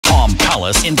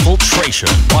Palace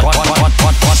Infiltration. Brought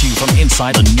to you from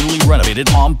inside the newly renovated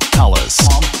Palace.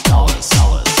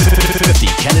 50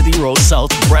 Kennedy Road South,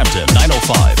 Brampton,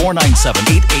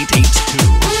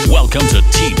 905-497-8882. Welcome to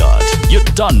T-Dot. You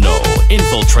done know.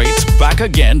 Infiltrate's back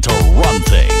again to run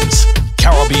things.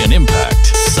 Caribbean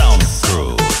Impact Sound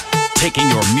Crew. Taking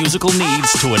your musical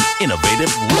needs to an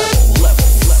innovative level.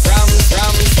 From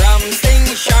Sing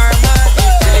Sharma,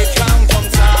 the drum from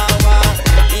Sawa.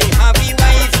 He happy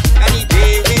wife and he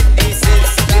day with his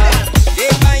sister. They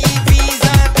buy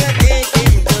visa to take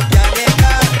him to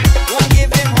Jamaica. One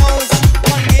give him house,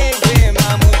 one give him a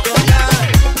motola.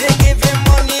 They give him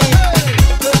money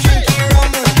to drink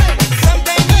rum.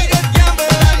 Sometimes he just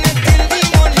gamble until the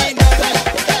money done.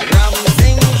 Ram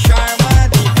Sing Sharma,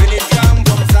 the village drum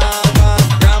from Sawa.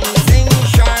 Ram Sing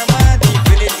Sharma, the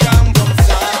village drum from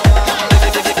Sawa.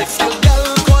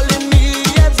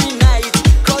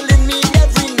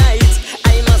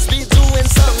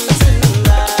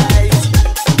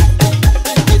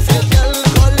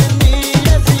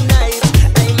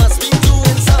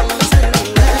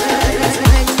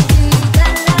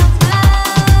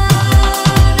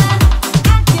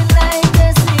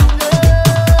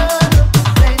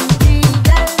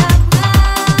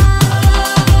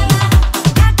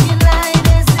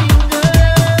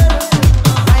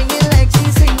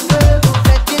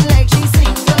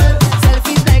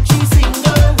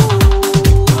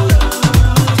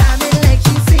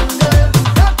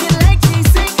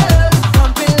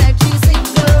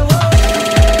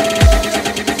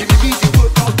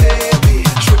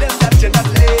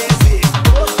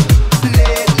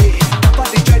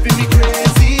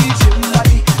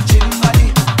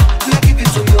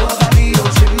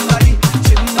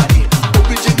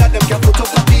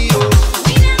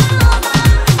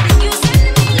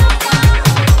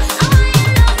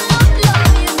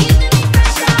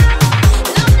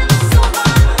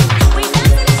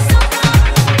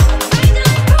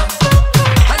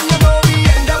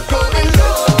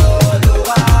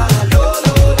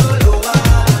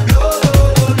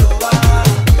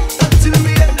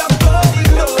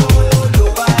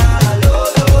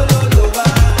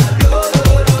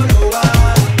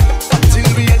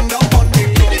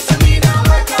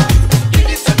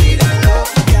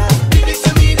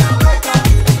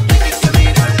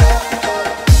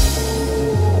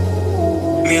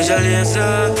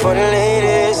 For the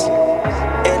ladies,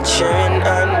 Ed Sheeran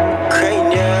and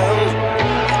Cranium.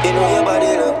 You know your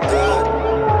body look good.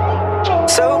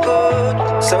 So good,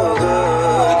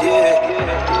 yeah.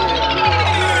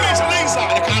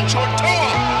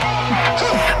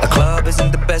 A club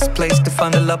isn't the best place to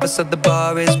find the lovers, so the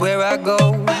bar is where I go.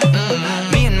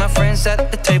 Me and my friends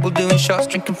at the table doing shots,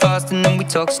 drinking fast, and then we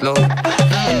talk slow.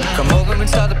 And you come over and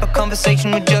start up a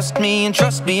conversation with just me, and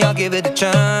trust me, I'll give it a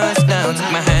chance. Now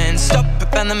take my hand, stop it,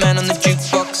 and the man on the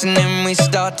jukebox, and then we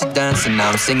start to dance. And now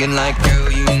I'm singing like,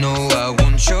 girl, you know I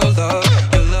want your love.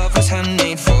 Your love was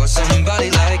handmade for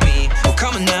somebody like me. Well,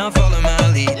 come on now, follow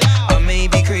my lead. I may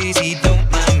be crazy, don't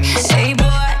mind me. Hey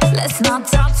boy, let's not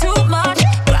talk too much.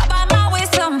 Grab on my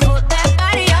waist and put that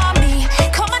body on me.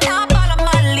 Come on now, follow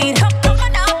my lead. Come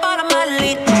on now, follow my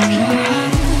lead.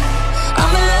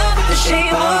 I'm in love with the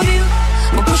shape of you.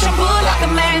 We'll push and pull like a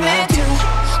magnet do.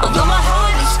 Although my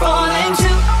heart is falling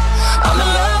too. I'm in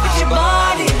love with your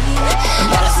body. And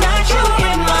last night you were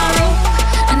in my room.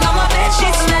 And now my bed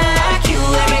sheets smell like you.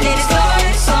 Every day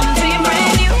discovering something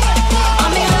brand new. I'm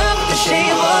in love with the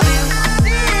shape of you.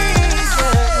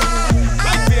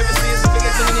 Right favorite season,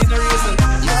 forget to need no reason.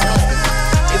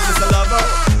 It's just a lover.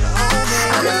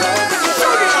 I'm in love with your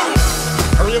body.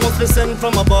 Or you must be sent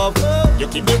from above. You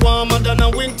keep me warmer than a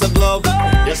winter glove.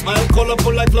 Your smile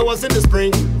colorful like flowers in the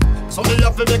spring. So me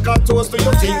have to make a toast to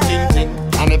your ting.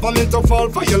 I never meant to fall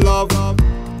for your love. I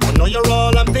know you're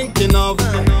all I'm thinking of.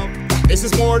 This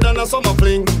is more than a summer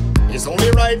fling. It's only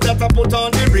right that I put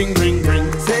on the ring.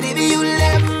 Said if you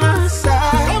left my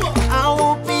side, I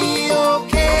won't be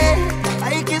okay.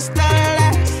 I can start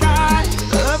like side.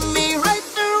 Love me right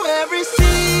through every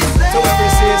season. To every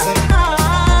season.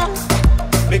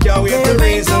 Make your way every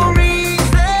reason. No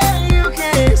reason you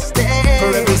can't stay.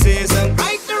 For every season.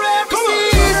 Right through every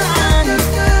season.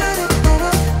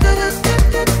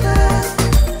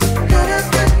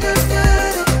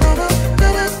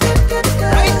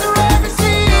 Right through every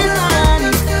season.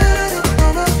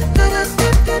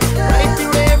 Right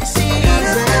through every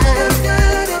season.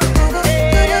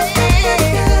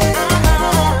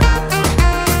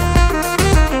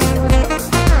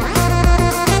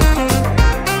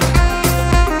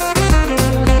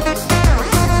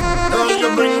 Girl,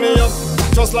 you bring me up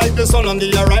just like the sun on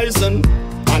the horizon.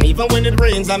 And even Even when it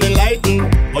rains, I'm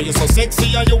enlightened. Oh, you're so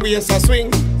sexy and your waist a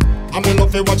swing. I'm in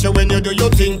love to watch you when you do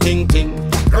your ting, ting, ting.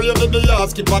 Girl, you do the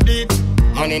last, keep a beat.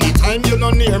 And anytime you're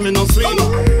not near me, no swing.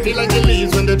 Feel like the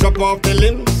leaves when they drop off the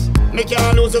limbs. Make you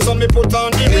lose it, so me put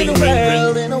on the ring,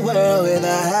 ring. In a world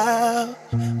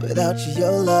without you,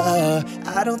 your love,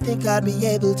 I don't think I'd be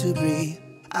able to breathe.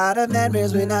 Out of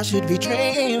nightmares when I should be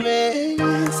dreaming.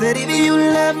 Said if you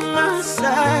left my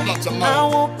side, I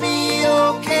won't be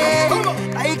okay.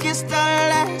 Like you started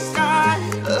last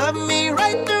time. Love me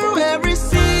right through every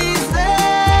season.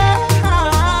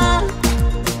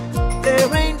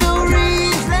 There ain't no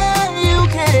reason you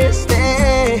can't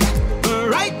stay.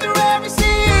 Right through every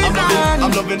season.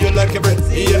 I'm loving you like every,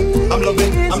 yeah. I'm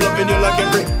loving you like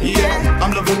every, yeah.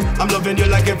 I'm loving you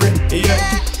like every, yeah.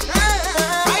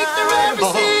 Right through every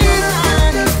season.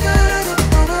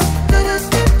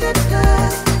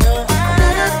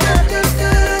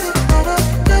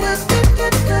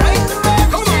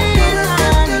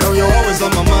 Know you're always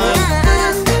on my mind.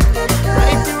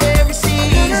 Right through every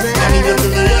season. I need you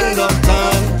till the end of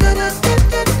time.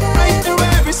 Right through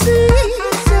every season.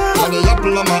 You're the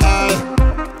apple of my eye.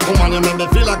 Woman, you make me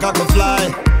feel like I could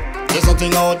fly. There's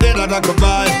something out there that I could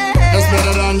buy that's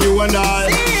better than you and I.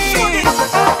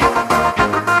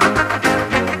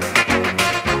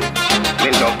 Me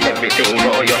love everything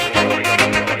about you.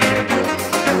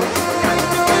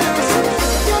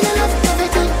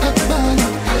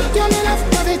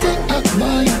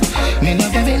 Me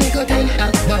love every little thing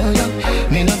about you.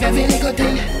 Me love every little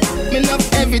thing. Me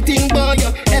love everything about you.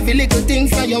 Every little thing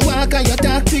from your walk and your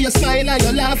talk to your smile and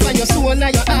your laugh and your soul and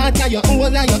your heart and your whole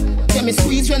and your. Yeah, me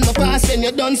squeeze when my pass, when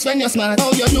you dance, when you're smart.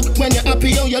 How you look when you're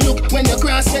happy, how you look when you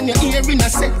cross, when you're here in a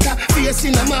sector, face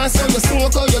in a mask. How you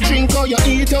smoke, how you drink, how you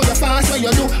eat, how you fast, what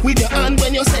you do with your hand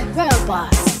when you say, Well,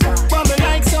 boss. bubble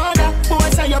like soda,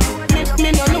 boys are you.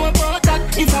 Me no know about that.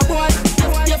 If a boy,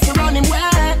 you fi run him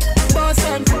well. Boss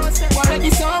him, already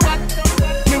so what?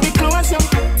 Me we close you,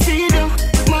 feed you,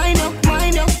 mind you,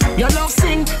 mind you. Your love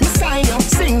sing, me sign you,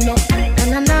 sing no.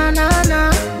 Na na na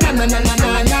na na na na na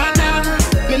na na na.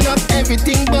 Me love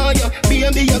everything about you.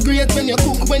 Baby, you're great when you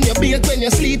cook, when you bake, when you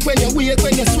sleep, when you wake,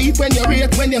 when you sweep, when you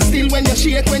rate, when you still, when you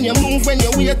shake, when you move, when you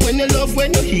wait, when you love,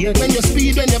 when you hate, when you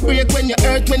speed, when you break, when you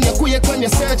hurt, when you quake, when you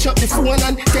search up the phone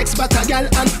and text back a gal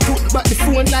and put back the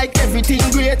phone like everything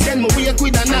great. Then me wake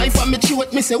with a knife and me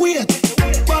throat, me say wait.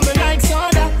 Bubble like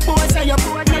soda, boys are you.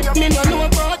 Me no know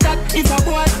about that. If a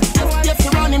boy, you fi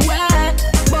run him well.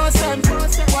 Boss him,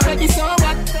 already so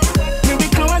what? Me we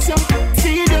close you,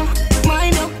 feed you,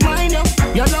 mind you, mind you.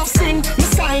 Your love sing, me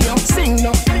sign you, sing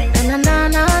no. Na na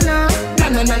na na na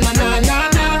na na na na na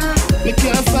na. Me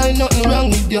can't find nothing wrong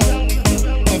with you.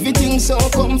 Everything's so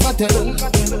comfortable,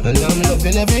 and I'm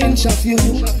loving every inch of you.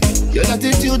 Your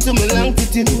attitude to me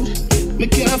longitude. Me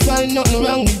can't find nothing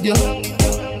wrong with you.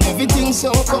 Everything's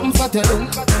so comfortable,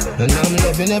 and I'm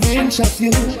loving every inch of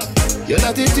you. Your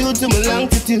attitude to me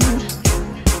longitude.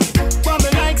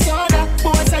 Bubble like soda,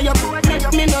 boys are you.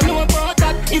 Me no know about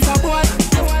that. If a boy,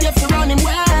 you fi run him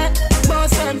well.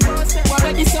 Boss him,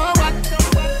 already so what?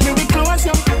 Me we close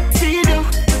you, feed you,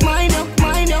 mind you,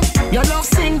 mind you. Your love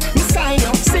sing, me sign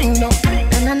you, sing no.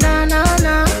 Na na na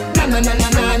na na na na na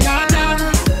na na na.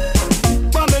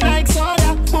 Bubble like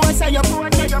soda, boys are you.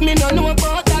 Me no know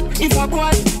about that. If a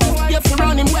boy, you fi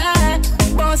run him well.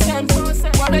 Boss him,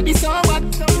 already so what?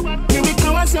 Me we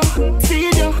close you,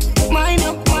 feed you, mind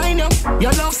you, mind you.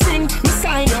 Your love sing, me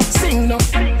sign you, sing no.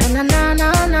 Na na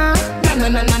na na na na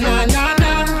na na na na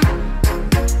na.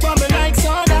 Bubble like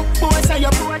soda, boys are you.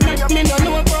 Me no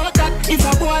know about that. If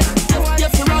a boy, you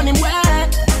fi run him well.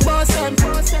 Boss him,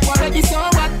 already so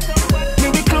what? Me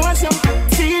we close you,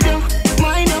 feed you,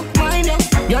 mind you, mind you.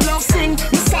 Your love sing,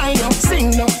 me sign you,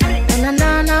 sing no. Na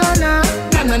na na na na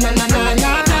na na na na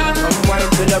na na.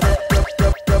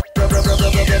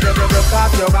 Broke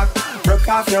off your back, broke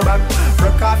off your back,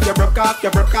 broke off your, broke off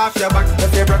your, broke off your back.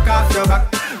 If you broke off your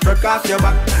back, broke off your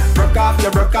back, broke off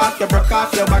your, broke off your, broke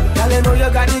off your back. Girl, you know you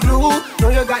got the glue, know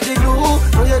you got the glue,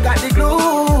 know you got the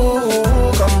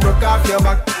glue. Come broke off your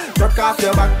back, broke off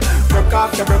your back, broke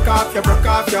off your, broke off your, broke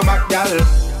off your back, girl.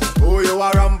 Who you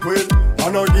are ramp with?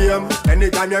 On no game,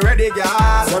 anytime you're ready,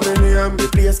 girl. So me name, the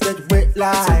place get wet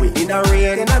like. So we in a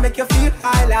rain, then I make you feel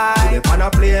high like. On a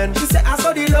plane, she say I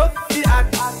saw the love, the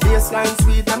act. Baseline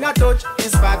sweet and I touch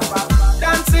is fat.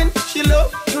 Dancing, she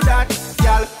love you that,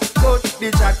 girl. Coach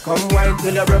the chat, come wine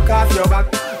till you broke off your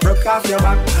back, broke off your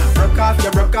back, broke off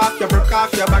your, broke off your, broke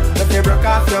off your back. If you broke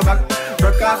off your back,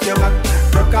 broke off your back,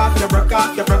 broke off your, broke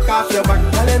off your, broke off your back.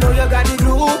 Girl, you know you got the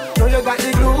glue, know you got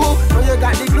the glue, know you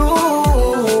got the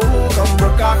glue. Come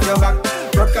broke off your back,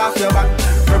 broke off your back,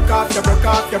 broke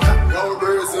off your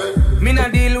back. Me nah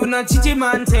deal with no chichi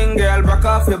man thing, girl, broke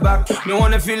off your back. Me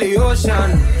wanna feel the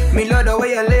ocean. Me love the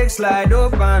way your legs slide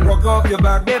open. Broke off your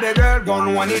back, baby girl,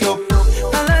 gon' want it up.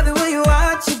 I love the way you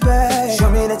watch it back. Show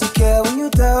me that you care when you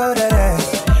throw that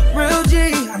ass. Real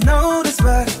G, I know this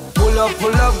back. Pull up,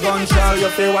 gun shall you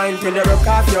feel wine till you broke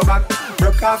off your back,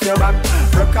 broke off your back,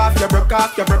 broke off your back.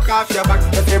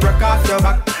 If you broke off your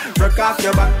back, broke off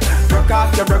your back,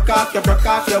 broke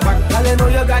off your back. Girl, you know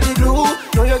you got the glue,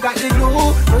 know you got the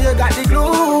glue, know you got the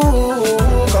glue.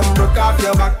 Come broke off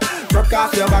your back, broke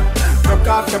off your back, broke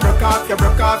off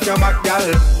your back,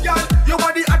 girl. Girl, your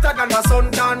body hotter than a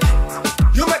suntan.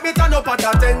 You make me turn up at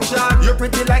attention. You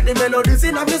pretty like the melodies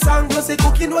in a me song. Plus the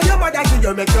cooking when your mother do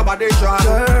you make your body strong.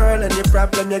 Girl, any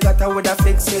problem you got her with a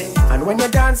fix it. And when you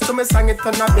dance to me song it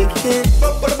turn a big hit.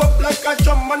 Bop like a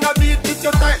drum and a beat it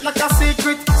you tight like a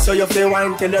secret. So you feel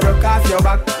wine till you broke off your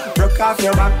back, broke off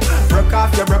your back, broke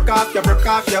off your back. If you broke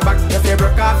off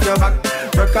your back,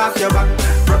 broke off your back,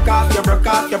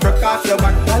 broke off your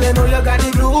back. Girl, you know you got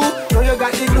the glue, know you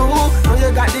got the glue, know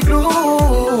you got the glue.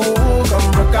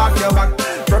 Come broke off your back,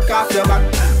 broke off your back,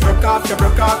 broke off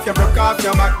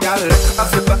your back, girl.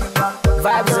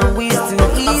 Vibes and weeds too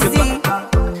easy,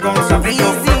 so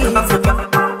easy.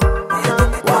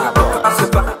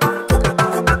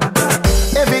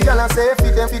 Every girl I say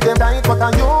feed them tight, but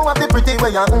you have the pretty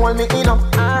way you hold me in up.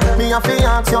 Me have to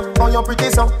ask you, how you pretty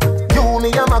so? You me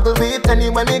a muggle with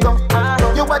anywhere me go.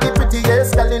 You are the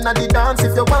prettiest girl inna the dance.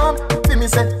 If you want, feel me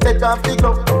say take off the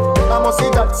glove. I must see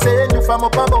God saying you from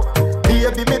up above.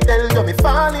 Baby, me tell you me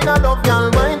fall in love. Girl,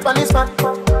 wine pon this fat,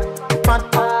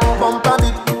 bump a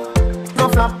bit. No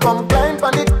flap, come climb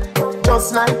pon it,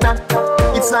 just like that.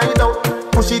 It's slide out,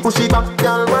 push it back.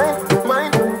 Girl, wine,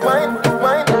 girl, wine.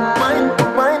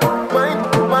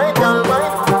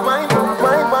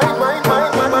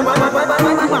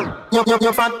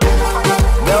 You're fat.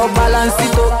 Girl, balance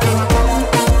it up.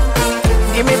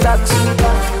 Give me that.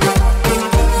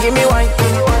 Give me wine.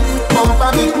 Bump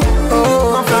a bit.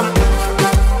 Oh,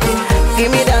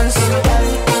 give me dance.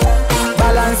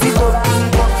 Balance it up.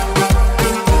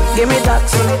 Give me that.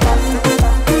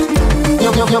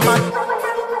 You're fat.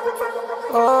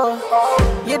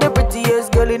 Oh, you're the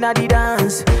prettiest girl in the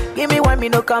dance. Give me one, me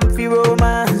no comfy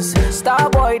romance. Star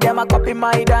boy, them a copy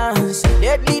my dance.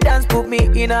 Deadly dance put me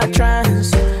in a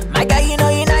trance. My guy, you know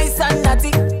you nice and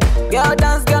naughty. Girl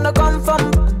dance gonna come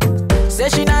from. Say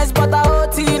she nice but a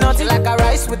OT naughty. Like a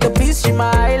rice with the peas, she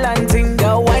my island thing.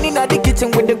 Girl wine in the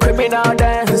kitchen with the criminal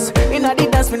dance. In the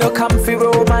dance, me no comfy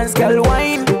romance. Girl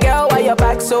wine, girl why your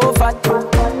back so fat?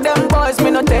 Them boys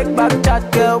me no take back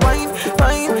chat. Girl wine,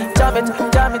 jam it,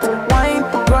 wine,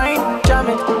 grind, jam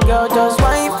it. Girl just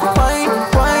wine.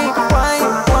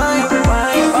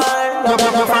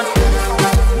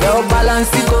 Girl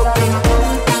balance it up.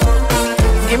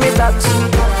 Give me that.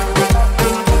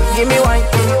 Give me wine.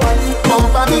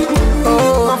 Bump a bit.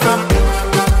 Oh,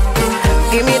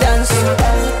 give me dance.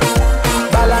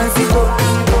 Balance it up.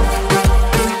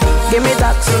 Give me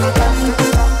that.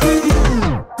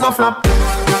 No flap.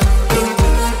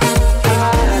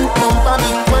 Bump a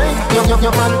bit, wine.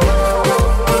 You're fat.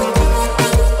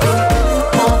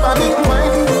 Bump a bit,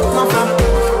 wine. No flap.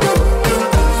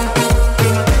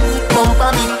 Bump a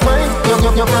bit, wine.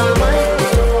 You're fat, wine.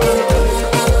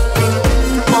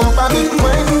 Bump a bit,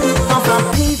 wine. No flap.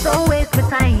 Please don't waste my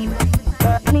time.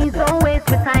 Please don't waste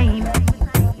my time.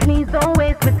 Please don't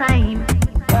waste my time.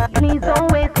 Please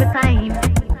don't waste my time.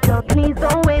 Please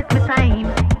don't waste my time.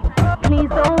 Please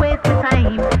don't waste my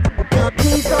time.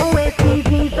 Please don't waste.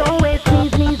 Please don't waste.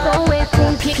 Please don't waste.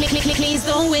 Please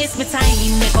don't waste my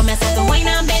time. Me come and the wine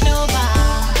and bend over.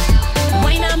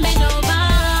 Wine and bend over.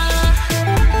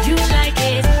 You like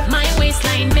it? My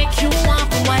waistline make you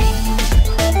want to wine.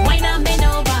 Wine and bend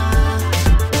over.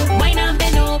 Wine and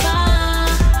bend over.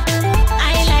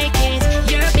 I like it.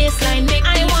 Your baseline make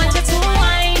I want you to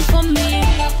wine for me.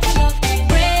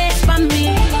 Brace for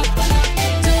me.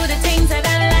 Do the things that I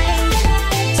like.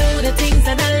 Do the things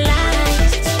that I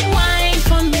like. Wine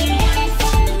for me.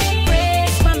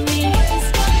 Brace for me.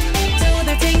 Do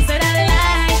the things that I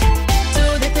like. Do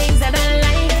the things that I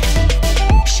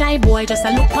like. Shy boy just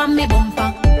a look on me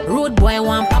bumper. Road boy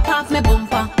want pop off me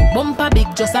bumper. Bumper big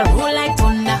just a roll like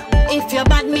thunder. If you're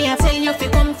bad me I tell you if you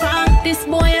come from. This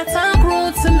boy a talk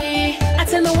rude to me. I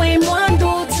tell me what him want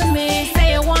do to me.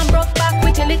 Say you want broke back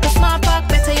with your little small pack.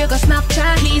 Better you go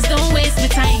Snapchat. Please don't waste my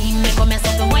time. Me go mess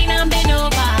up the wine and bend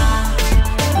over.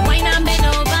 Wine and bend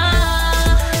over.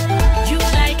 You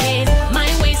like it? My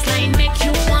waistline make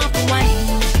you want to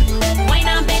wine. Wine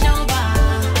and bend over.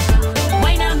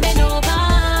 Wine and bend over.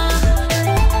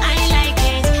 I like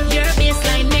it.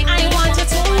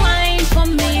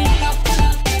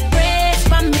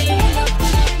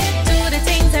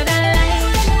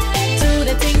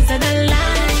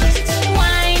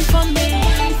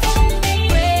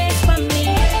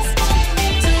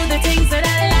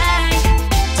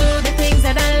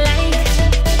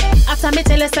 me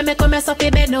tell you, say me come so fi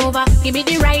bend over. Give me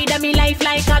the ride of me life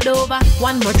like a Dover.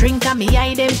 One more drink and me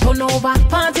eye them turn over.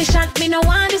 Party shot, me no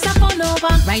want this a fun over.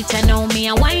 Right now me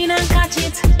a wine and catch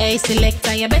it. Hey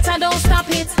selector, you better don't stop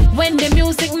it. When the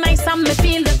music nice and me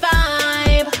feel the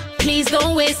vibe. Please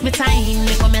don't waste me time.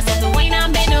 Me come so fi wine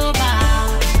and bend over.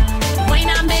 Wine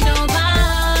and bend over.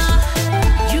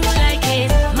 You like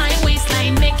it, my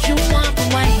waistline make you want to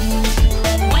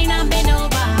wine. Wine and bend over.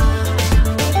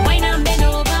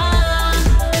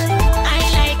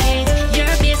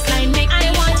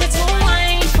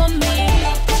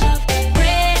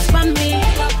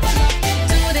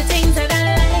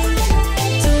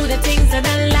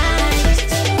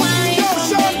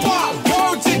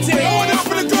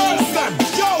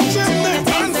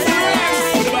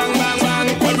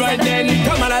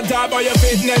 About your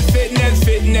fitness.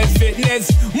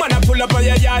 Man, I pull up on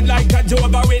your yard like a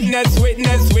Jehovah Witness.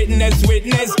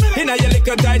 Inna your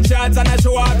little tight shorts and I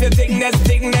show off your thickness.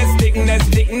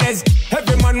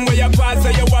 Every man where you pass, so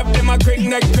you have them a quick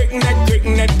neck.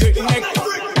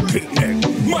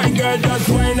 My girl, just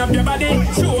wind up your body,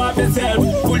 show off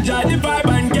yourself. Full joy the vibe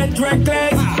and get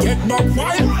reckless. Get buck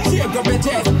wild, shake up your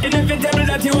chest. Inevitable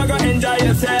that you are gonna enjoy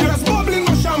yourself. Just bubbling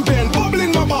my champagne,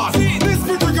 bubbling my boss. This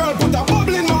pretty girl put a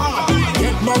bubble in my heart.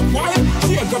 Get buck wild,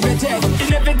 shake up your chest.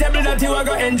 Inevitable that you are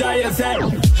gonna enjoy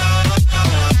yourself.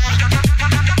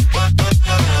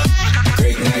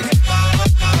 Quick neck.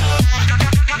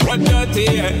 What dirty,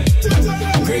 yeah.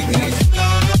 Quick neck.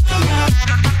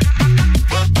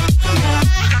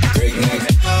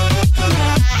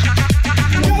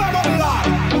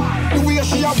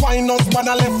 Wine us, man,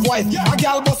 a left wife. A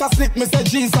girl bust a slick, me say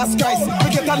Jesus Christ. We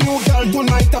get a new girl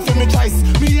tonight, I feel me choice.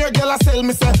 Me hear girl a sell,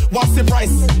 me say, what's the price?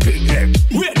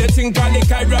 Wait, the thing called the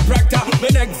chiropractor. My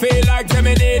neck feel like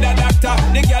me need a doctor.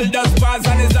 The girl does pass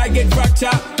and it's like it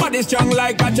fracture. Body strong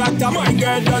like a tractor. My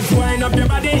girl just wind up your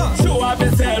body, show off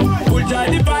yourself. Full joy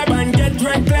the vibe and get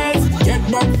reckless. Get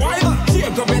buck wild,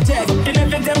 shake up your chest.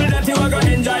 Inevitable that you are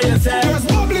gonna enjoy yourself. Just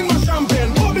bubbling my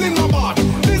champagne, bubbling my bar.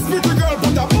 This pretty girl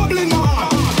put a bubble in my heart.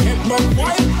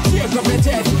 Shake up your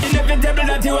chest. Inevitable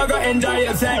that you are gonna enjoy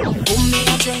yourself. Boom me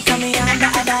a drink and me under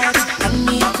a diet. And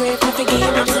me a crave if you give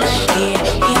it tonight. Yeah,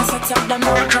 me a set up the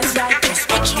mood just right.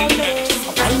 Just watch me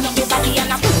wind up your body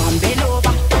and I boom and bend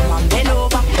over. Boom and bend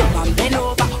over. Boom and bend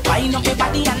over. Wind up your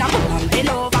body and I boom and bend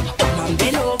over. Boom and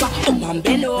bend over. Boom and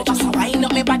bend over. So wind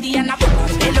up your body and I boom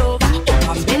and bend over.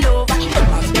 Boom and bend over. Boom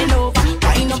and bend over.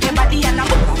 Wind up your body and I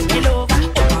boom and bend over.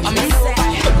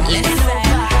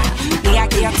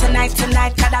 I'm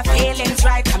tonight, got the feelings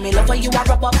right. And me love when you a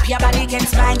rub up your body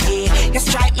against mine, yeah. You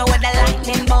strike me with the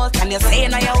lightning bolt. And you say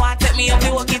now you want to me up,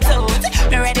 you walk it out.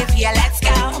 Me ready for you, let's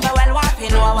go. But well, what you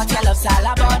know what your love's all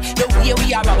about. The way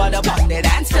we are rubber up on the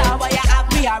dance floor. Where you have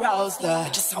me aroused,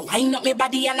 just a wind up me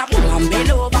body and a boom and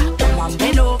bend over. Boom and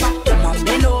bend over, boom and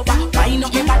bend over. Wind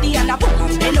up me body and a boom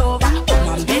and bend over. Boom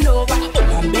and bend over, boom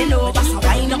and bend over. So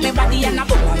wind up me body and a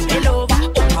boom and bend over.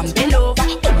 Boom and bend over,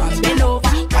 boom and bend over.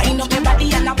 Wind up me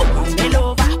body and a boom and bend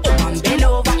over. Boom and bend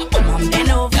over, boom and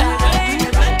bend over.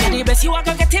 You're the best, you are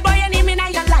gonna get it, boy, you need me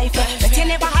in your life. But you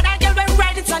never had a girl when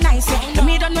ride it so nice. The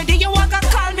me done with you, you are gonna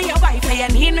call me your wife. You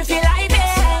need me feel like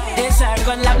this. This her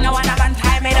good love, no one can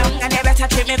tie me down. And you better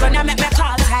treat me good, now make me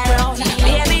call Tyrone.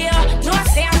 Baby, you know I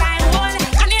say I'm my own.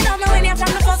 And you know me when you're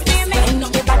from the first day. Wind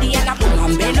up me body and a boom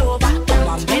and bend over. Boom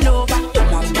and bend over,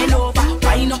 boom and bend over.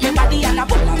 Wind up me body and a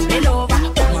boom and bend over.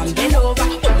 Boom and bend over,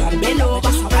 boom and bend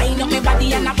over. So wind up me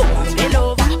body and a boom and bend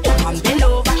over. Boom and bend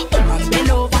over, boom and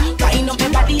bend over. Wind up me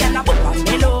body and a boom and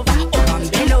bend over. Boom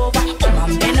and bend over, boom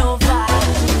and bend over.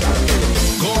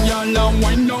 Go y'all and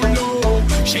wind down low.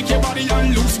 Shake your body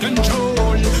and lose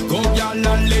control. Go y'all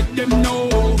and let them know.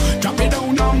 Drop it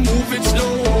down and move it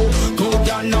slow. Go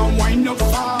y'all and wind up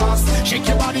fast. Shake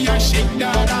your body and shake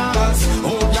that ass.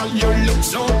 Oh y'all, you look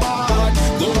so bad.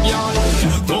 Go y'all,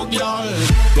 go y'all,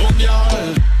 go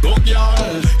y'all, go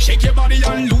y'all. Shake your body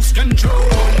and lose control.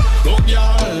 Go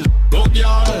y'all, go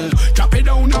y'all. Drop it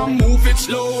down and move it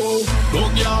slow. Go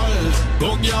y'all,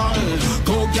 go y'all,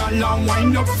 go y'all and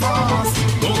wind up fast.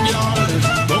 Go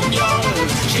y'all, go y'all.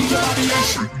 Shake your body and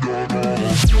shake that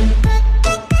ass.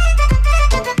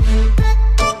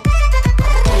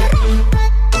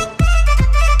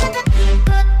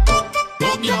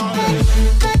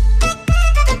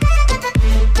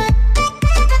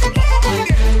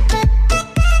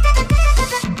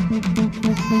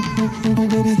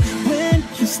 When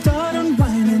you start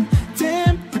unwinding,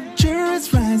 temperature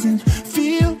is rising.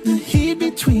 Feel the heat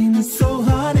between us so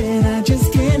hot and I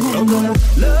just can't handle it.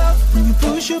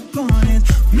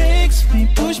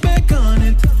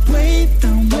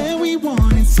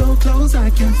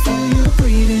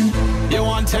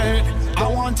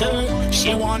 wanted,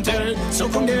 she wanted, so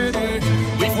come get it.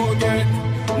 We forget,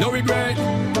 no regret.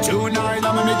 Tonight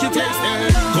I'ma make you taste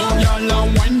it. Go y'all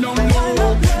and wind down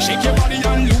low. Shake your body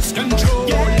and lose control.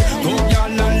 Go y'all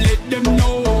and let them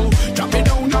know. Drop it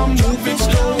down and move it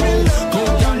slow. Go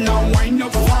y'all and wind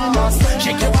up fast.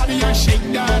 Shake your body and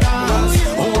shake that ass.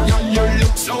 Oh y'all, you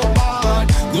look so bad.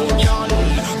 Go y'all,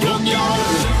 go y'all.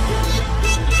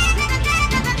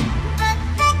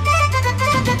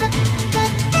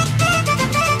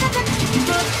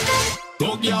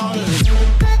 Go y'all.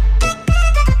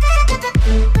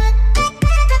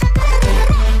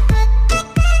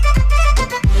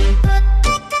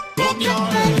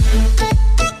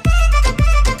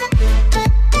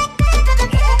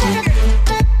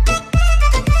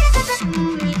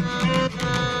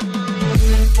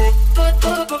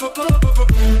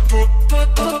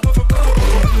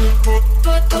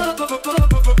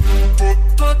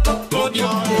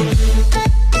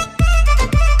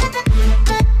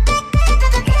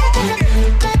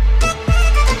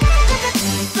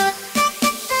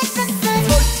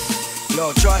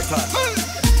 Yo, tripod.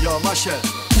 Yo, Marshall.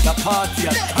 The party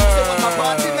at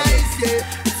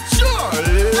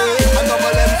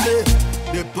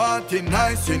the party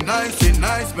nice, nice,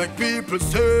 nice, make people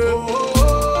say, look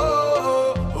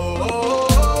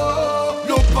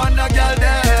on the girl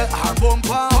there, her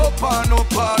bumper up and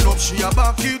up and up. She a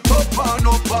back it up and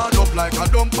up like a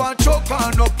dumper choke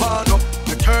and up.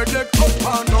 The third leg up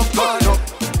and up.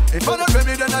 If I don't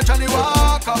me then I Johnny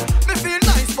Walker. Me feel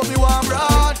nice for me warm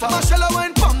rata. Marshall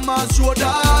went from my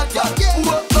shoulder.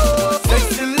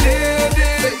 Sexy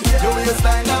lady, your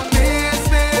waistline amaze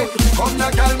me. Come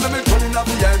now girl, me turning up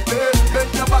the VIP.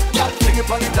 Bend your back, girl, sing it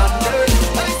on the dandy.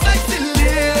 Hey sexy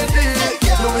lady,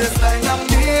 your waistline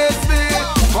amaze me.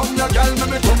 Come now girl,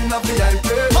 me turning up the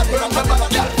VIP. Bend your back,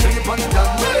 girl, sing it on the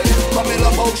dandy. Come in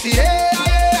love how she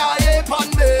pan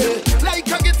me.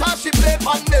 Like a guitar she play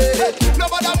pan me.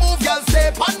 Nobody move, girl,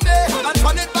 stay pan me. And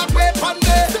turn it back way pan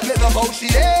me. Me love how she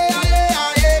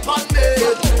pan me.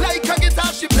 Like a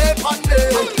guitar she play pan me.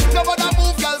 Nobody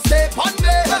move, girl, stay pan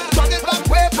me. Turn it back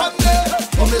way pan me.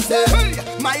 Come and say,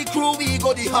 my crew we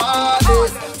go the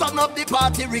hardest. Turn up the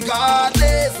party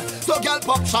regardless. So girl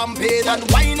pop champagne and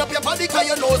wind up your body 'cause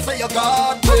you know say you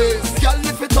got this. Girl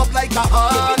lift it up like a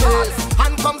harness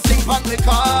and come sing pan me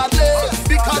cardless.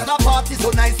 Because the party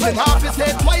so nice when half is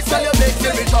say twice and you make me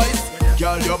rejoice.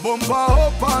 Girl, your bumper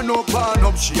up and up and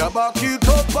up. She a back it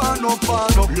up and up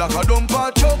and up. Like a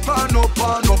dumper choke and up.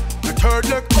 The third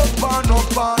leg up and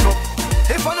up.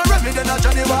 If I don't remedy then I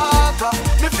Johnny Walker.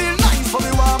 Me feel nice for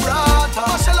me warm rata.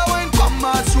 Marshall wine from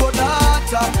my shoulder.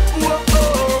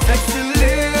 Sexy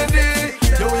lady,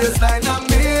 your waistline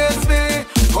amaze me.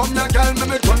 Come now girl,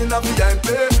 me turning up the VIP.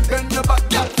 Bend your back,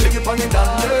 girl, sing it on the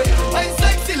dandy. Hey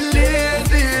sexy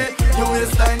lady, your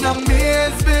waistline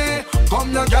amaze me.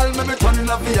 Come now girl, me turning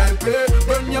up the VIP.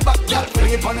 Bend your back, girl,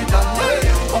 sing it on the dandy.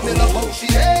 Come in love how she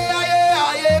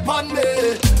pan me.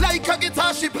 Like a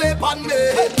guitar she play pan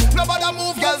me. Nobody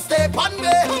move, girl, stay pan me.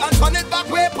 And turn it back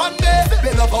way pan me.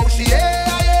 Me love how she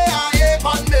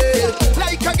pan me.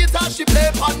 Like a guitar she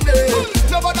play pan me.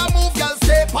 Nobody move, girl,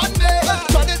 stay pan me.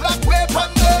 Turn it back way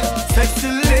pan me. Sexy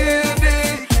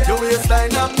lady, your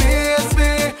waistline amaze me.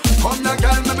 Come now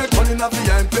girl, me turning up the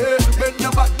VIP. Bend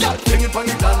your back, girl, sing it on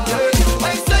the dandy.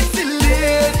 Hey sexy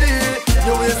lady,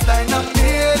 your waistline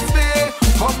amaze me.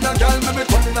 Come now girl, me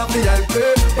turning up the VIP.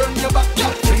 Bend your back,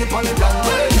 girl, sing it on the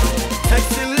dandy.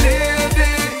 Sexy lady,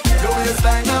 your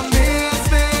waistline amaze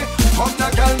me. Come now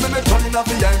girl, me turning up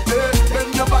the VIP.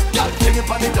 Bend your back, girl, sing it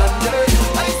on the dandy.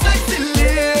 Hey sexy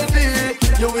lady,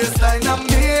 your waistline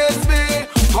amaze me.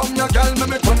 Come now girl,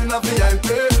 me turning up the VIP.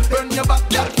 Bend your back,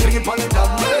 girl, sing it on the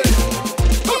dandy.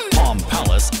 Palm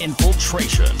Palace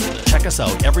Infiltration. Check us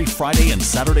out every Friday and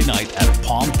Saturday night at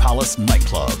Palm Palace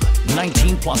Nightclub.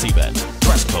 19 plus event.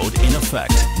 Dress code in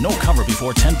effect. No cover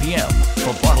before 10 p.m.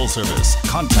 For bottle service,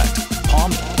 contact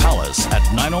Palm Palace at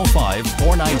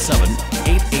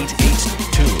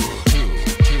 905-497-8882.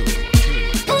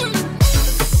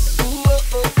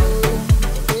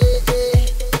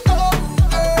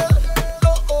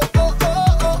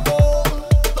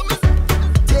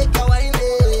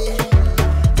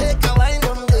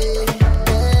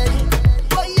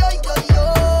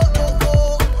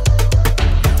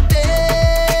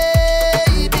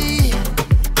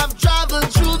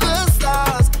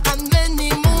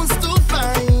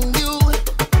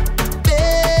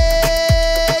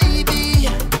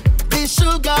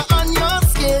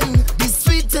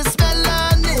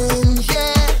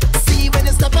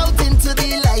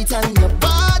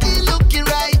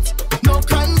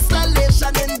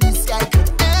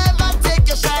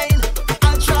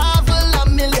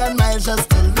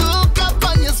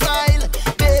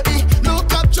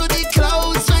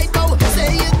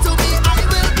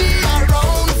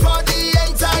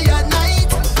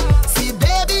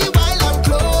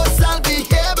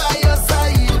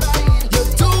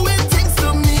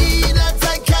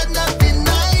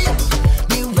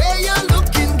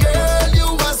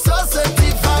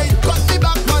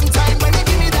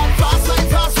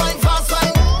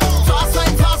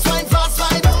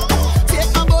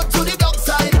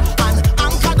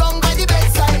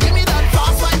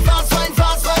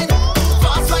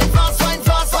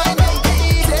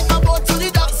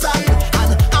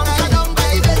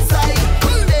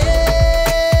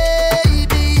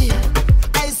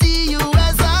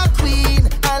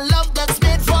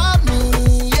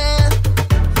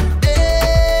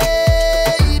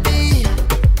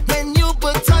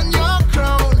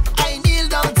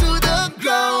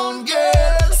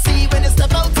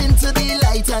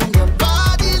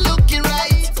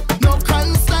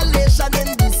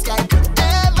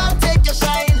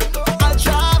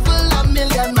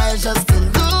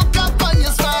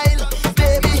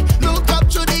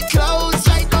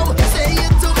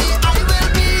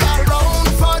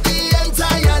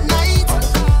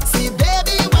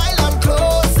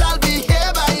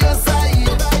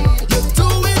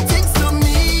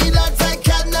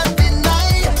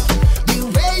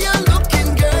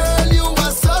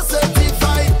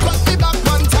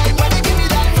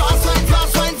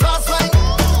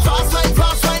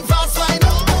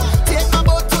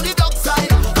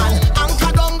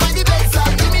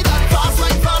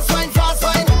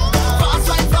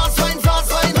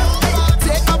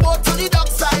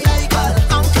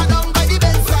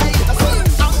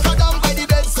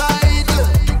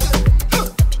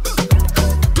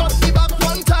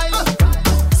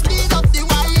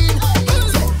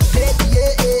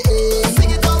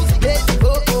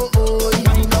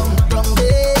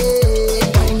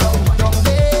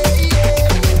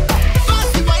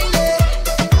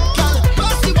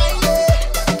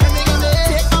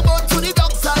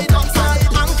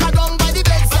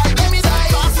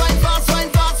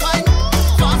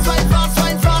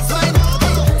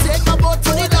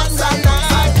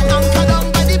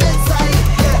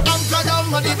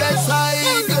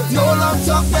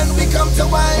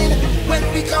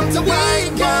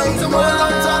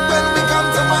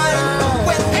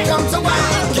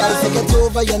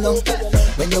 over, you know.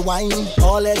 When you whine,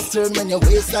 all heads turn when your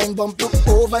waistline bump up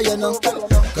over, you know.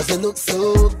 Cause you look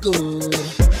so good.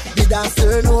 The dance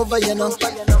turn over, you know.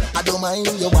 I don't mind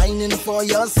you whining for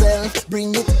yourself.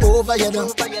 Bring it over, you know.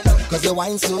 Cause you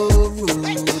whine so rude.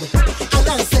 And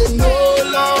I say no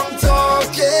long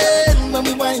talking. When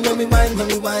we whine, when we whine, when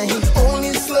we whine.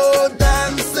 Only slow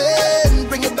dancing.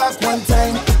 Bring it back one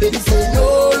time. Baby say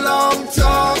no long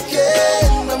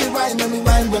talking. When we whine, when we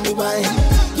whine, when we whine.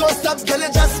 Don't stop, girl,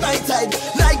 you just my type.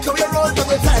 Like how you roll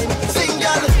double time. Sing,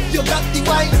 girl, you got the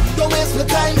wine. Don't waste my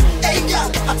time. Hey,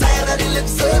 girl, I'm tired of the lip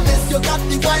service. You got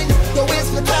the wine. Don't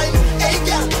waste my time. Hey,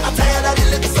 girl, I'm tired of the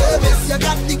lip service. You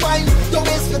got the wine. Don't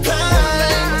waste my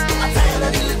time. I'm tired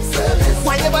of the lip service.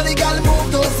 Why your body, girl, move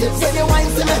those hips? When you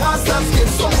wine, see my heart stop skip.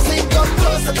 So me say, come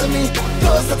closer to me,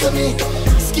 closer to me.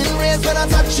 Skin raised when I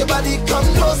touch your body. Come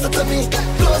closer to me,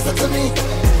 closer to me.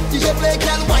 DJ play,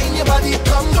 girl, wine your body.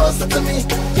 Come closer to me,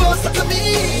 closer to me.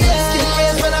 Yeah. Skin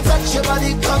raised when I touch your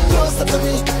body. Come closer to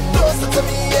me, closer to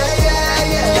me. Yeah,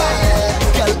 yeah,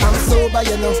 yeah. Girl, I'm sober,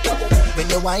 you know. When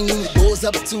you wine, it goes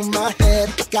up to my head.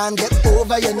 Can't get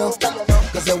over, you know.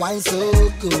 Cause you wine so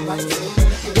good.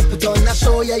 You put on a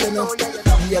show, yeah, you know.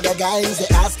 The other guys,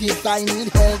 they ask if I need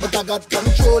help, but I got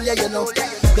control, yeah, you know.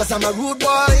 Cause I'm a rude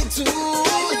boy too.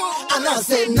 And I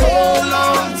say no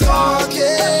long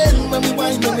talking. When we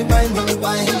whine, when we whine, when we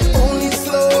whine. Only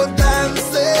slow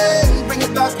dancing. Bring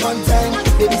it back one time.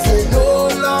 Baby say no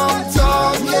long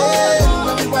talking.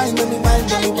 When we whine, when we whine,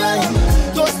 when we whine.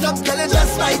 Don't stop, girl, you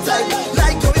just my time.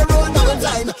 Like how you roll double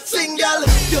time. Sing, girl,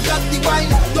 you got the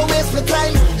wine. Don't waste my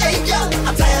time. Hey, girl,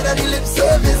 I'm tired of the lip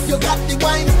service. You got the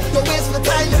wine. Don't waste my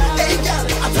time. Hey, girl,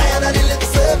 I'm tired of the lip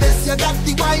service. You got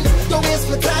the wine. Don't waste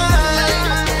my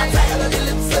time. I'm tired of the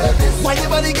lip service. Why your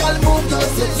body, girl, move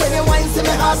those hips? When you wine, see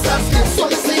my heart start skip. So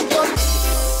me sing, come.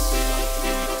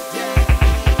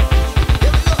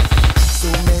 So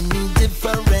many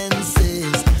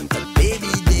differences, but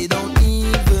baby, they don't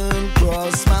even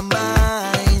cross my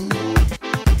mind.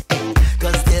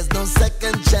 Cause there's no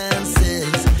second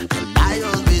chances, and I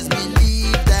always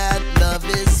believe that love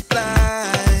is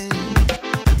blind.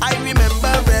 I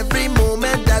remember every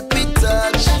moment that we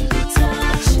touch,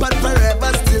 but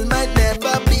forever still might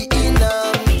never be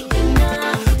enough.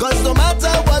 Cause no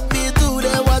matter what we do,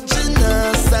 they're watching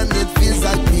us, and it feels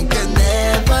like we can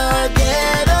never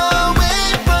get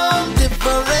away from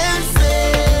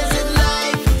differences in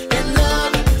life, in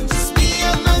love. Just me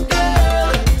and my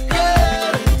girl,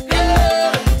 girl,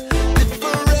 girl.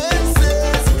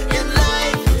 Differences in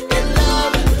life, in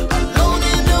love, alone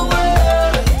in the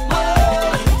world,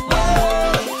 world,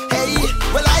 world. Hey,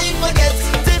 well I forget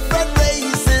different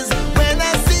races when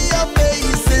I see your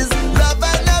faces. Love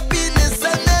and happiness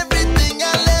and everything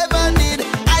I'll ever need.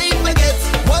 I forget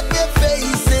what we're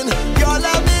facing. Your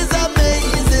love is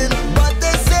amazing, but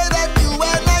they say that you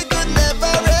and I could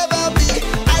never ever be.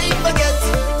 I forget.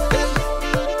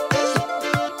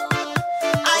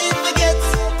 I forget.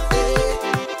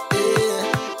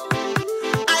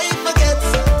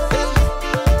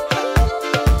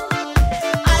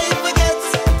 I forget.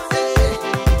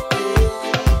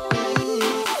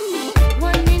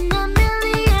 One in a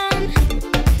million.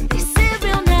 They say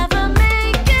we'll never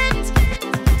make it.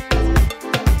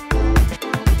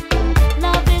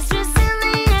 Love is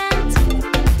resilient,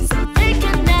 so they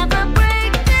can never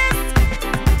break this.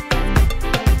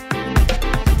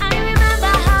 I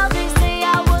remember how they say I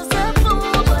was a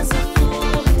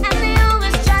fool, and they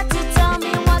always tried to tell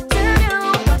me what to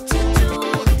do,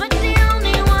 but the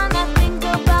only one I think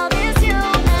about is you,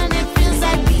 and it feels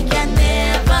like we can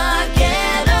never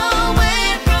get away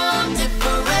from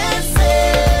differences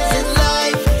In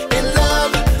life, in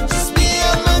love, just me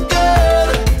and my girl,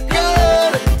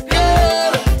 girl,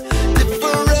 girl.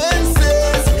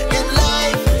 Differences in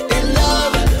life, in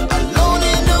love, alone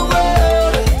in the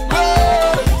world,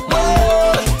 world,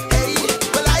 world. Hey,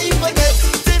 well I forget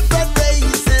different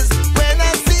races when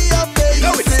I see your faces.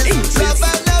 Love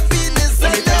and happiness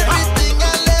and everything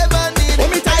I'll ever need.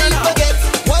 I forget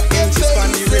what you're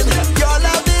facing. Your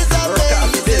love is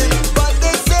amazing, but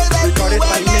they say that you and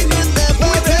I can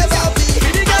never ever be.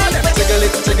 Jiggle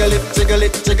it, jiggle it,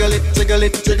 jiggle it, jiggle it, jiggle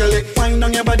it, jiggle it. Wind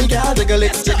on your body, girl. Jiggle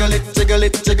it, jiggle it, jiggle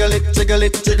it, jiggle it, jiggle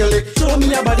it, jiggle it. Show me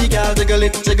your body, girl. Jiggle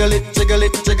it, jiggle it, jiggle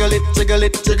it, jiggle it, jiggle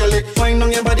it, jiggle it. Wind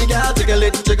on your body, girl. Jiggle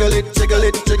it, jiggle it, jiggle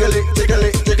it, jiggle it, jiggle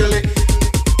it, jiggle it.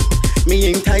 Me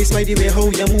enticed by the way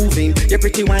how you're moving. Your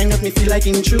pretty wine got me feel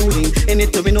like intruding. In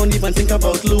it we don't even think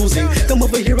about losing. Come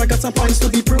over here, I got some points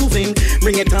to be proving.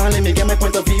 Bring it on, let me get my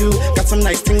point of view. Got some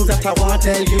nice things that I wanna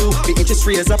tell you. The interest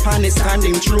rate is up and it's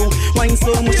standing true. Wine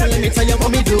so much, and let me tell you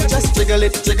what me do. Just jiggle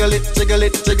it, jiggle it, jiggle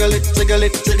it, jiggle it, jiggle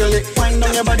it, jiggle it. Wine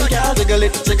on your body, girl, jiggle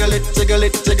it, jiggle it, jiggle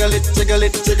it, jiggle it, jiggle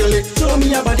it, jiggle it. Show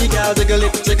me your body, girl, jiggle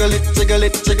it, jiggle it, jiggle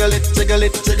it, jiggle it, jiggle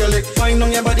it, jiggle it. Wine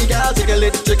on your body, girl, jiggle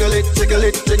it, jiggle it, jiggle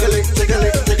it, jiggle it, jiggle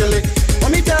it, jiggle it.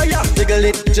 Let me tell ya, jiggle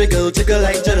it, jiggle, jiggle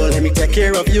like jello. Let me take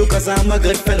care of you, cause I'm a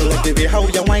good fellow. Like the way how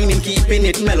you're whining, keeping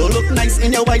it mellow. Look nice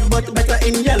in your white, but better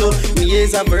in yellow. Me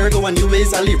is a Virgo and you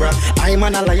is a Libra. I'm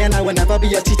an lion, I will never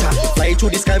be a cheetah. Fly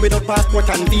through the sky without passport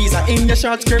and visa. In your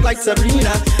short skirt like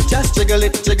Sabrina. Just jiggle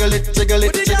it, jiggle it, jiggle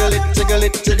it, jiggle it, jiggle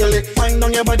it, jiggle it. Wind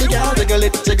on your body, girl, jiggle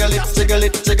it, jiggle it, jiggle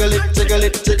it, jiggle it, jiggle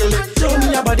it, jiggle it. Show me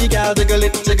your body, girl, jiggle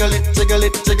it, jiggle it, jiggle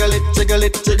it, jiggle it, jiggle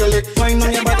it, jiggle it. Wind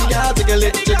on your body, girl, jiggle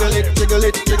it, jiggle it, jiggle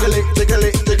it, jiggle it, jiggle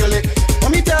it, jiggle it.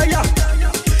 Let me tell ya,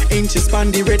 inches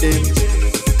span the rhythm,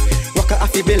 rocker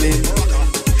happy billing,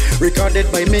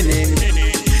 recorded by Minnie.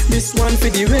 This one for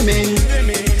the women,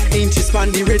 inches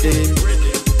span the rhythm,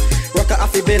 rocker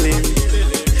happy billing,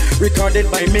 recorded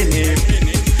by Minnie.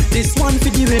 This one for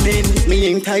the women.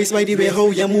 Me enticed by the way how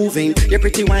you're moving. Your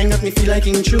pretty wine got me feel like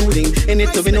intruding. In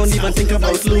it so we don't even think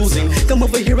about losing. Come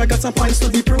over here, I got some points to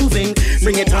be proving.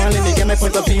 Bring it on, let me get my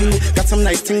point of view. Got some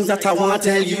nice things that I wanna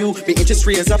tell you. The interest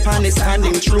rate is up and it's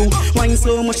standing true. Wine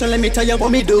so much and let me tell you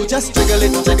what me do. Just jiggle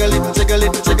it, jiggle it, jiggle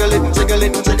it, jiggle it, jiggle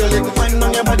it, jiggle it. Wine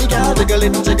on your body, girl, jiggle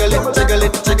it, jiggle it, jiggle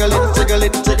it, jiggle it, jiggle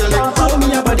it, jiggle it. Show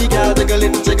me your body, girl, jiggle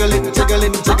it, jiggle it, jiggle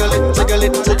it, jiggle it, jiggle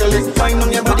it, jiggle it. Wine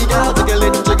on your body, girl, jiggle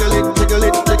it, jiggle it, jiggle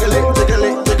it, jiggle it, jiggle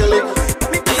it, jiggle it. I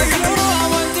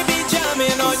want to be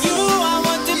jamming on you. I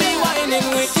want to be whining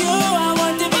with you. I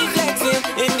want to be flexing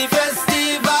in the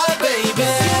festival, baby.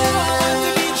 I want to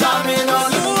be jamming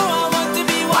on you. I want to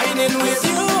be whining with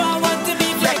you. I want to be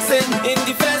flexing in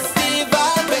the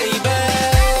festival, baby. In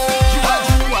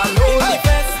the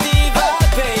festival,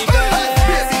 baby. In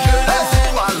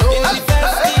the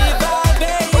festival,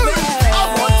 baby.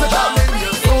 I want to jam in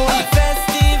your soul. In the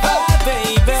festival,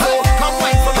 baby. Come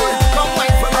wait for me, come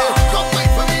wait for me, come wait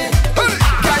for me. Hey,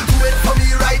 can't do it for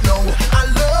me right now. I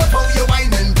love how you're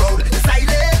whining proud. It's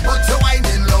silent, but you're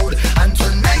whining loud. And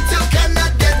tonight you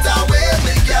cannot get away,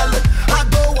 me girl. I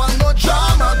don't want no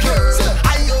drama, girl.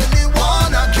 I only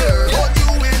want a girl. Put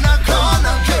you in a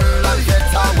corner, girl. I'll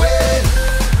get away.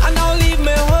 And I'll leave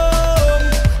me home,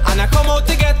 and I come out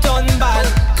to get done bad.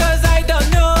 Cause I don't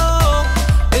know,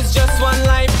 it's just one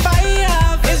life I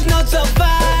have. It's not the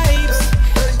vibes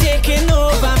taking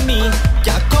over me.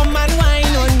 Girl, come and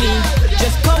whine on me.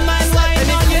 Just come and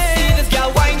whine on me. See this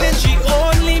girl whining, she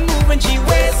only move when she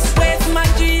waist. Man,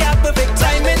 she have perfect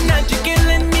timing, and she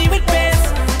killing me with bass.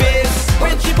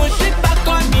 When she push it back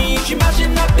on me, she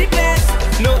mashing up the place.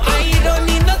 No, I don't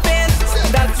need no face.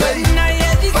 That's when I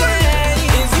hear she say,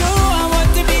 it's you I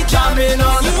want to be jamming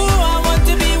on. You I want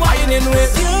to be whining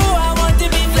with you. I want to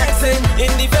be flexing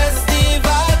in the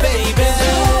festival, baby.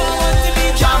 You I want to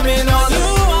be jamming on. You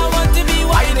I want to be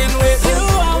whining with you.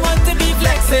 I want to be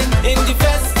flexing in the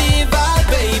festival,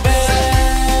 baby.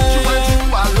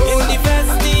 In the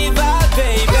festival,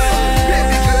 baby.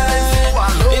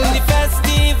 In the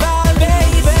festival,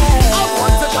 baby. I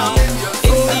want to jam in your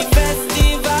soul. In the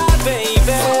festival,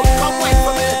 baby. Come wait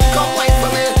for me, come wait for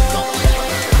me, come wait for me.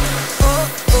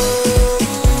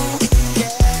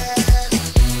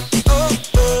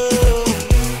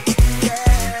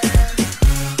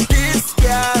 This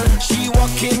girl, she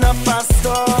walking up a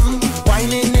storm,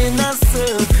 whining in a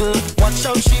circle. Watch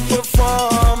how she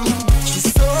perform.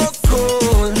 She's so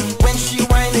cool when she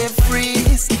whine and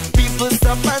freeze. People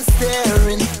stop and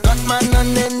staring. Got man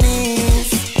on their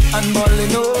knees and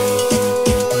balling.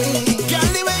 Oh, girl,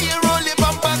 the way you roll your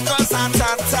bumper cause heart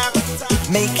attack,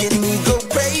 making me go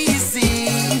crazy.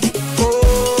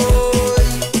 Oh,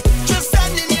 just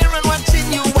standing here and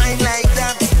watching you whine like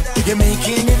that. You're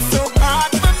making it so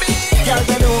hard for me. Girl,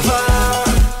 bend over,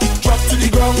 drop to the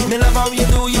ground. Me love how you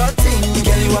do your thing.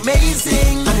 Girl, you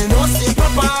amazing, and you know stay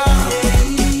proper.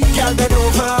 Girl, bend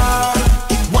over,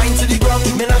 wine to the ground.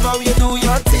 Me love how you do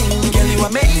your thing. Girl, you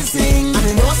amazing, and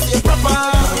you know stay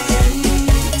proper.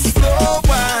 Slow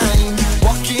wine,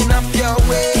 walking up your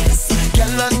waist.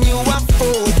 Girl, on you are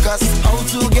focus, how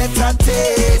to get a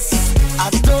taste. I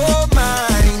don't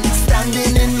mind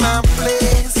standing in my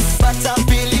place, but I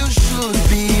feel you should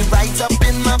be right up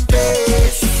in my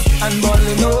face and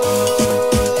balling.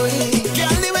 Oh,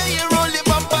 girl, the way you roll your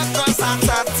bumper cause heart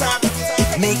attack,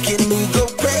 making me go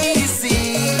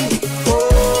crazy.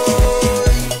 Oh,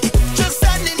 just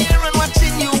standing here and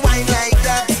watching you whine like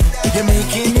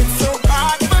making it so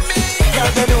hard for me. Girl,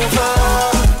 bend over,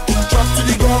 drop to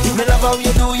the ground. Me love how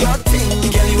you do your thing.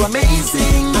 Girl, you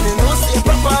amazing, and you know say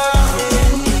proper.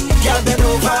 Girl, bend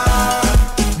over,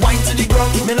 wine to the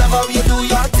ground. Me love how you do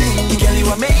your thing. Girl, you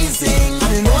amazing,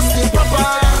 and you know say proper.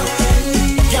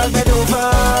 Girl, bend over,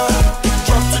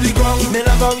 drop to the ground. Me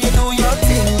love how you do your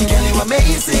thing. Girl, you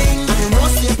amazing, and you know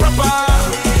say proper.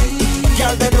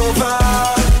 Girl, bend over,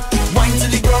 wine to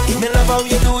the ground. Me love how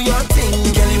you do your thing.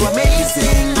 Girl, you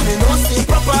amazing, and you know say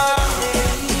proper.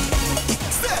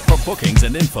 For bookings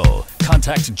and info,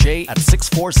 contact Jay at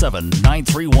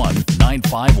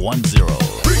 647-931-9510.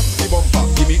 The bumper,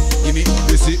 gimme,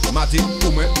 this is Matty,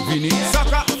 Ume, Vini.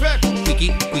 Saka, flex,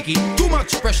 quickie, too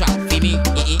much pressure, Vini.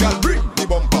 Girl, bring the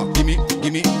bumper, gimme,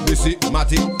 this is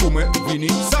Matty, Ume, Vini.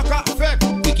 Saka, flex,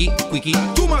 quickie,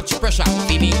 too much pressure,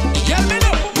 Vini. Girl, me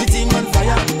know, the thing on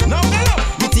fire, now me know,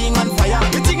 the thing on fire,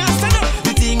 the thing on stand up,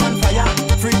 the thing on fire,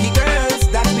 freaky girls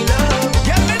that we love.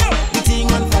 Girl, me know, the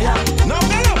thing on fire, now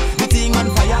me know, the thing on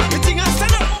fire, the thing on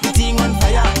stand up, the thing on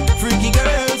fire, freaky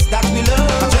girls that we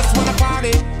love. I just wanna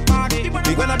party.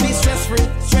 We gonna be stress-free.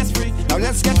 Now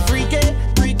let's get freaky.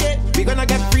 We gonna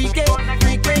get freaky.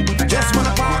 Just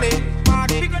wanna party.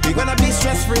 We gonna be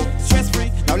stress-free.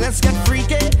 Now let's get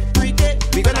freaky.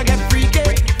 We gonna get freaky.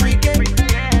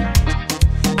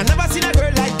 I never seen a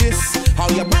girl like this. How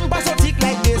your bumper so thick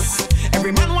like this?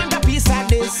 Every man want a piece of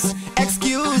this.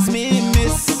 Excuse me,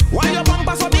 miss. Why your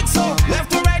bumper so big so? Left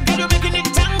to right, girl, you making it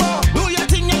tango. Do your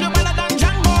thing, you better than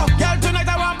Django. Girl, tonight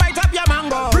I want bite up your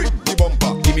mango. Bring the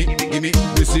bumper, gimme,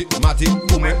 this is Matty,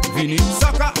 Ume, Vini.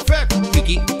 Saka, fek,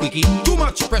 quickie, too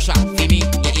much pressure, Vini.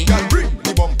 Girl, bring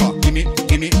the bumper, gimme,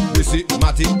 this is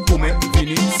Matty, Ume,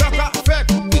 Vini. Saka, fek,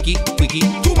 quickie,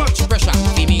 too much pressure,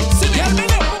 Vini. Girl, me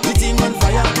know, the thing on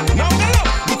fire. Now me know,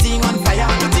 the thing on fire.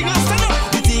 The thing on stand up,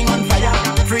 the thing on fire.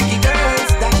 Freaky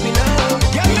girls that we love.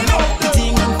 Girl, me know, the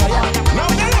thing on fire. Now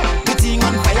me know, the thing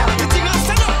on fire. The thing on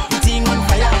stand up, the thing on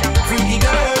fire. Freaky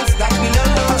girls that we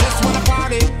love. I just wanna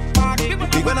party.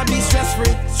 We gonna be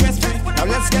stress-free. Now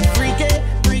let's get freaky.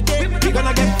 We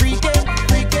gonna get freaky.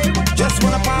 Just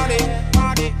wanna party.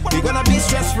 We gonna be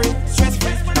stress-free.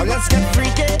 Now let's get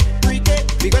freaky.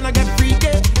 We gonna get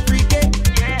freaky.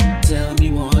 Tell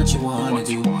me what you wanna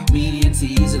do. Me and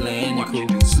Caesar and your crew.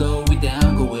 Slow it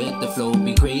down, go with the flow.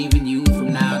 Be craving you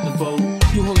from now to four.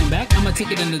 You holding back? I'ma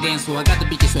take it on the dance floor. I got the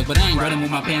beat sweat, but I ain't running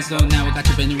with my pants though. Now I got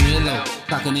you bending real low,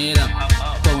 cocking it up,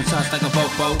 throwing shots like a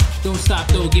fofo. Don't stop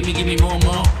though, give me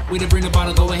more. We to bring the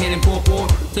bottle, go ahead and pour.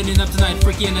 Turning up tonight,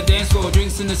 freaky in the dance floor.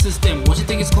 Drinks in the system. What you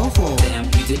think it's called for? Damn,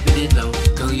 you dipping it low.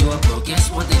 Girl, you a pro. Guess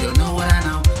what? They don't know what I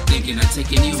know. Thinking of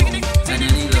taking you home, and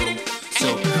any low.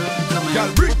 So come on. Girl,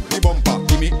 bring the bumper,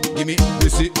 gimme,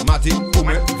 this is Matty,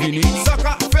 Ume, Vini.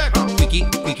 Saka, fek, quickie,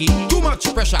 too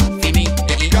much pressure, Vini.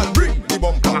 Girl, bring the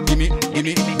bumper, gimme,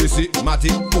 this is Matty,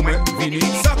 Ume, Vini.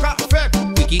 Saka, fek,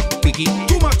 quickie,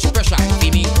 too much pressure,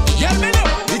 Vini. Girl, me know,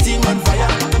 the thing on fire.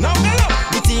 Now me know,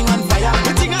 the thing on fire.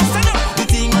 The thing on stand up, the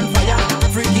thing on fire.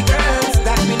 Freaky girls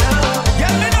that we love.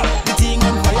 Girl, me know, the thing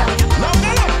on fire. Now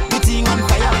me know, the thing on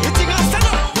fire. The thing on stand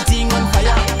up, the thing on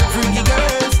fire. Freaky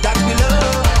girls that we love.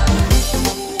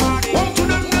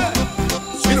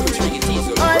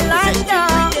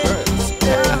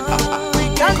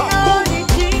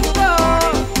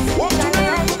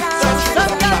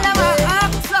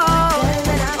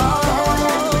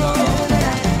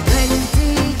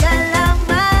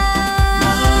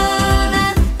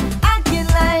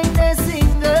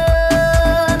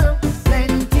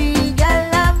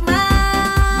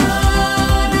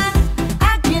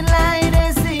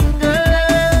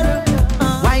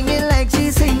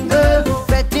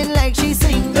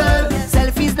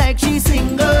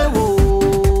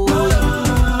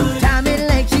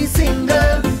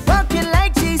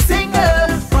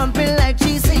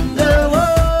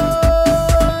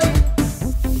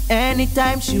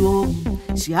 She home,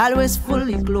 she always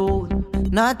fully clothed,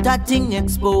 not a thing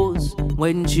exposed.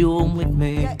 When she home with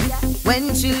me,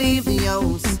 when she leave the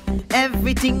house,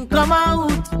 everything come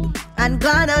out and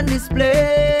gone on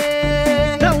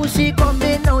display. Now she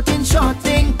coming out in short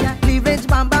thing, cleavage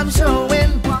bam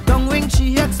showing, tongue ring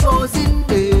she exposing.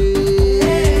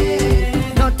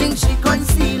 Nothing she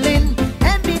concealing,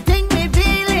 everything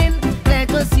revealing. Glad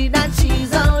to see that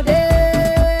she's out there.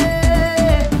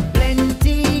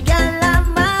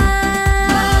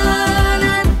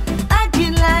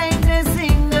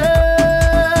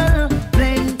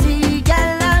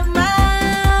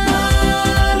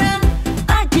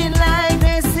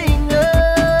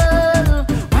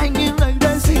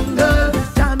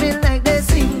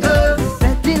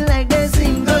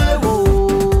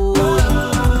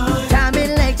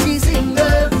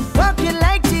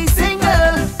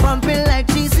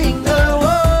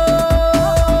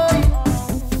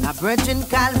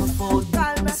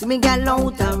 me gal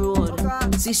out the road.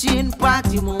 See she in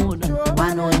party mode.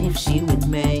 Wanna know if she with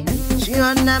me. She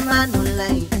on a man no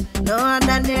light, no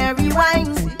ordinary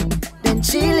wine. Then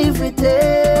she live with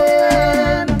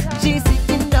him. She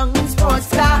sitting down in sports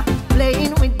car,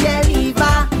 playing with their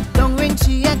liver. Don't ring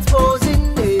she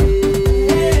exposing it.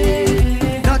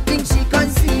 Nothing she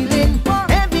concealing,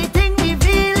 everything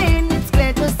revealing. It's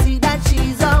clear to see that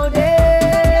she's out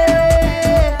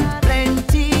there.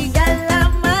 Plenty gal a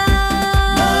man,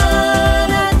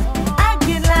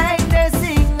 acting like they're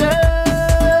single.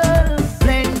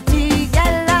 Plenty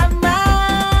gal a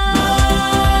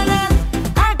man,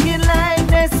 acting like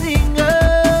they're single.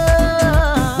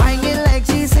 Whining like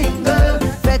she's single,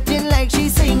 betting like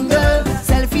she's single,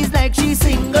 selfies like she's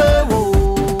single.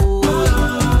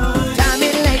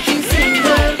 Jamming like she's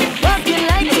single, walking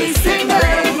like she's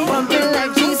single, bumping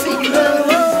like she's single.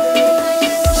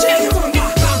 Shake it on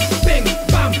bam, bing,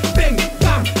 bam, bing,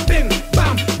 bam, bing,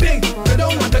 bam, bing.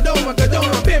 Kadoma, kadoma,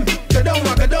 kadoma, bim.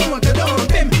 Kadoma, kadoma, kadoma,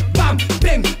 bim. Bam,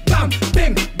 bing, bam,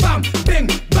 bing, bam, bing,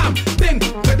 bam, bing.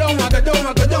 Kadoma,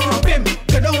 kadoma, kadoma, bim.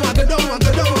 Kadoma, kadoma,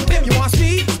 kadoma, bim. You want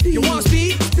speed? You want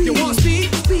speed? You want speed?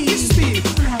 Speed, speed.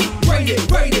 Ride it,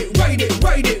 ride it, ride it,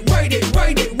 ride it, ride it,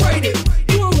 ride it, ride it.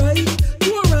 You alright?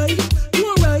 You alright? You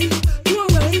alright? You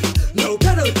alright? No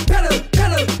pedal, pedal,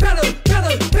 pedal, pedal,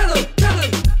 pedal, pedal, pedal.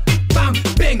 Bam,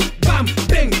 bing, bam,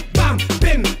 bing, bam,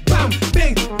 bing, bam,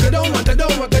 bing. Kadoma,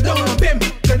 kadoma, kadoma, bim.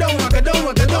 Kadoma,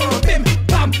 kadoma, kadoma, bim.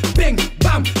 Bam, bing,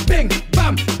 bam, bing,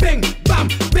 bam, bing, bam,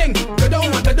 bing.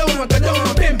 Kadoma, kadoma,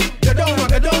 kadoma, bim. Kadoma,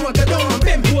 kadoma, kadoma,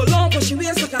 bim. Pull on, but she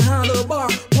wears like a handlebar.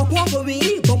 Pop off of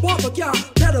me, pop off a car.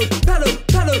 Pedal, pedal,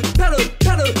 pedal, pedal,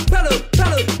 pedal, pedal,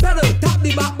 pedal, pedal. Tap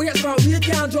the back, bring it from where you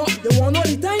can't drop. You wanna know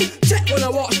the time? Check when I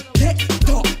walk. Tick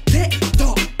tock, tick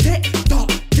tock, tick tock,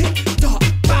 tick tock.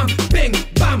 Bam, bing,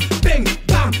 bam, bing,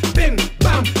 bam, bing,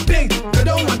 bam, bing.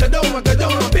 Kadoma, kadoma,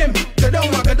 kadoma, bim.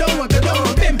 Kadoma, kadoma,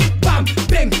 kadoma, bim. Bam,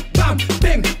 bing, bam,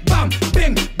 bing, bam,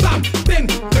 bing, bam, bing.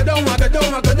 Kadoma,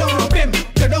 kadoma, kadoma, bim.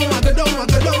 Kadoma, kadoma,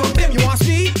 kadoma, bim. You want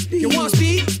speed? You want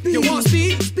speed? You want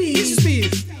speed? Speed, it's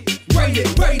speed. Ride it,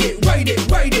 ride it, ride it,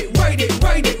 ride it, ride it,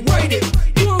 ride it, ride it.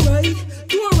 You alright?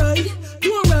 You alright?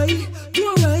 You alright? You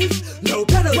alright? No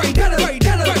pedal, Ride it, ride it,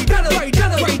 ride it, ride it, ride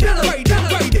it, ride it, ride it,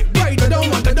 ride it, ride it.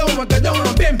 Kadoma, kadoma,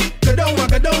 kadoma, bim. Kadoma,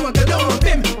 kadoma, kadoma,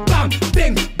 bim. Bam,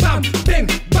 bing, bam, bing,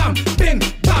 bam, bing,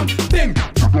 bam, bing.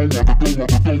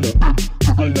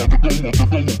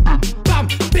 Bam,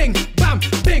 bing, bam,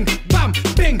 bing, bam,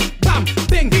 bing, bam,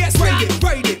 bing. Yes, ride it,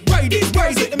 ride it, ride it,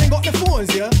 ride it. Them ain't got the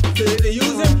phones, yeah. They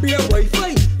using beer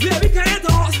Wi-Fi. Baby, can I hit the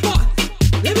hotspot?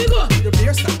 Let me go. The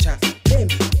beer Snapchat.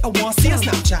 I want to see a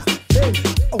Snapchat.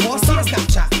 I want to see a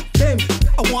Snapchat.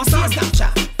 I want to see a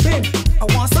Snapchat. I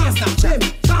want to see a Snapchat.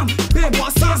 Bam, bim. I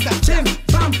want to see a Snapchat.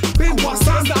 Bam, bim. I want to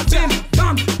see a Snapchat.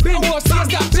 Bam, bim. I want to see a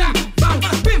Snapchat. Bam,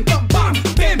 bim, bam, bam,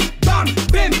 bim, bam,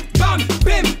 bim, bam,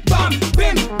 bim, bam,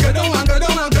 bim. Kadoma,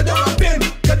 kadoma, kadoma, bim.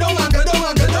 Kadoma, kadoma,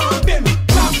 kadoma, bim.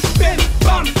 Bam, bim,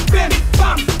 bam, bim,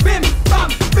 bam, bim, bam,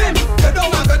 bim.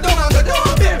 Kadoma, kadoma,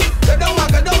 kadoma, bim. Kadoma,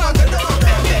 kadoma, kadoma,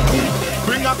 bim.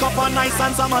 Bring a cup of nice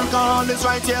and some alcohol is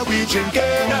right here we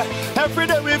drinking. Every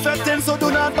day we festing, so do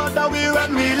not bother we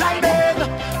when we lighting.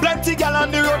 Plenty gal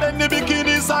on the road in the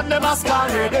bikinis and them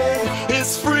masquerading.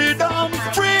 It's freedom,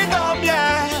 freedom,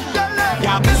 yeah.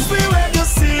 Yeah, miss we when you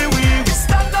see we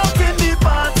stand up in the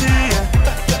party.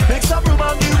 Make some room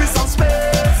and give me some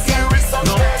space.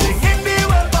 Nothing in the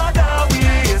world bother we.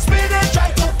 We dey try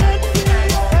to end it,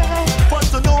 yeah. Want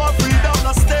to know our freedom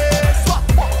no stays.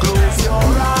 Close your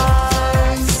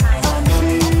eyes and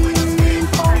feel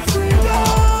our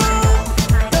freedom.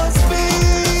 Just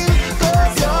feel.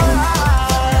 Close your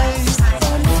eyes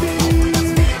and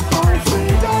feel our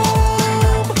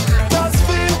freedom. Just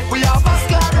feel.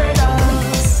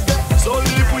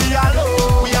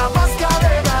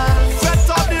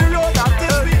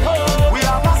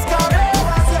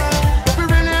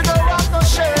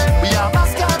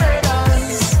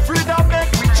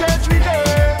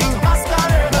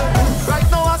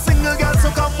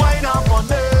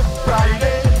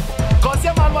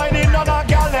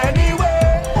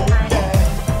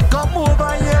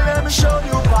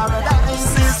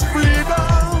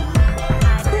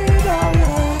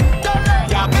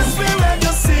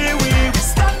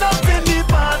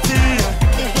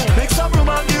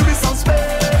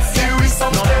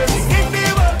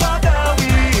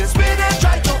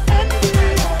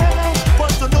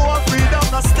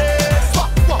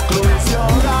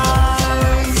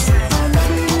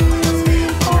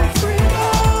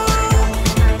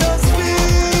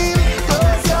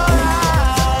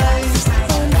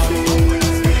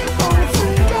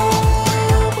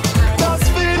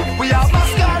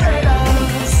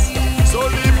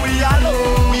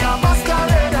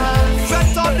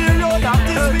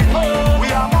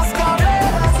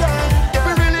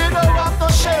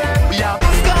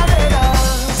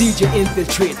 DJ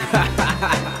Infiltrate.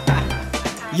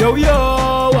 Yo,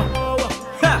 yo.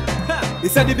 Ha.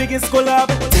 This is the biggest collab.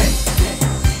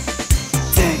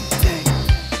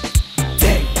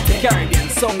 Caribbean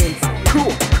song in crew.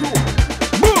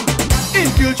 Boom.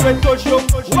 Infiltrate touchdown.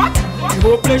 What? The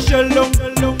whole place shell down.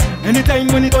 Anytime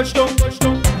when it touchdown, a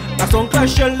song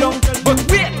clash shell down. But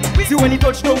wait, see when it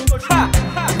touchdown. Ha.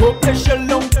 The whole place shell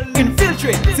down.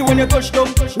 Infiltrate. See when you touchdown.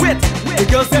 Wait, the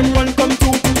girls then run come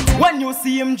through. When you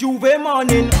see him Juve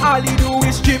morning, all he do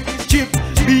is chip.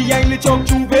 Behind the truck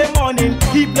Juve morning,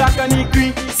 he black and he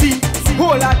green. See,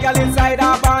 whole a girl inside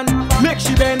her band. Make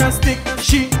she bend and stick.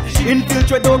 She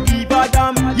infiltrate, don't give a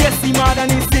damn. Yes, he mad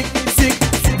and he sick.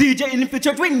 DJ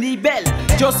Infiltrate, ring the bell.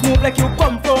 Just move like you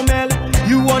come from hell.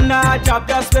 You wanna job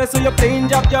just well, so you're playing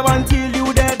job until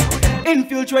you dead.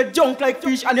 Infiltrate junk like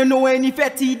fish, and you know any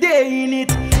fatty day in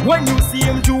it. When you see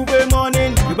him Juve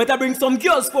morning, you better bring some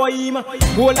girls for him.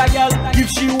 Hold a girl, if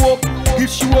she walk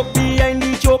behind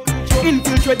the choke.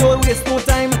 Infiltrate, don't waste no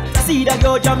time. See that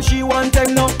girl jam, she want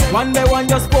time now. One by one,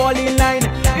 just fall in line.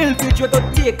 Infiltrate,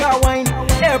 don't take a wine.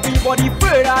 Everybody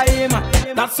afraid of him.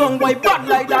 That song boy bad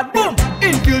like that, boom.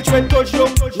 Infiltrate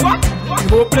touchdown. What? The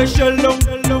whole place shell down.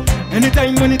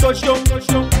 Anytime when he touchdown, a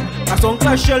song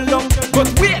clash shell down. But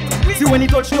wait, see when he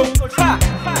touchdown. Ha!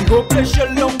 The whole place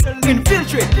shell down.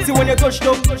 Infiltrate, see when you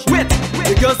touchdown. Wait,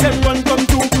 the girls then run come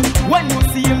through. When you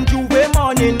see him Juve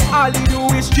morning, all he do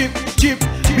is chip.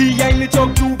 Behind the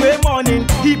truck Juve morning,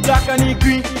 he black and he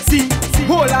green. See,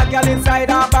 whole a girl inside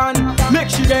her band. Make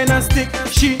she bend and stick.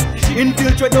 She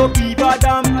infiltrate, don't give a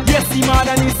damn. Yes, he mad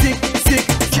and he sick.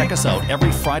 Check us out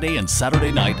every Friday and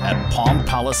Saturday night at Palm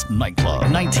Palace Nightclub.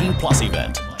 19 plus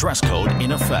event. Dress code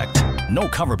in effect. No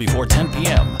cover before 10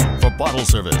 p.m. For bottle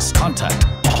service, contact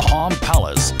Palm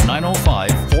Palace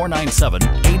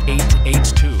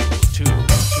 905-497-8882.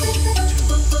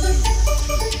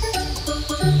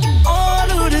 All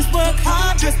who just work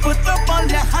hard, just put up all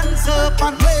their hands up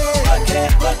and play. I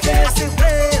say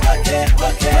play. I say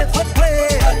play.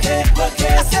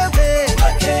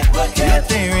 Let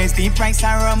them raise the price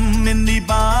of rum in the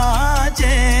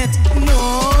budget.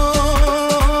 No,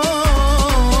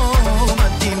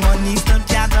 but the money still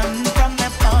gathered from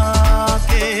their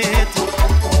pocket.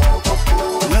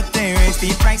 Let them raise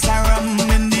the price of rum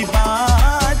in the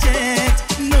budget.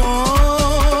 No,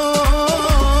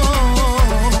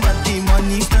 but the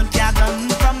money still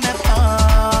gathered from their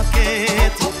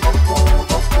pocket.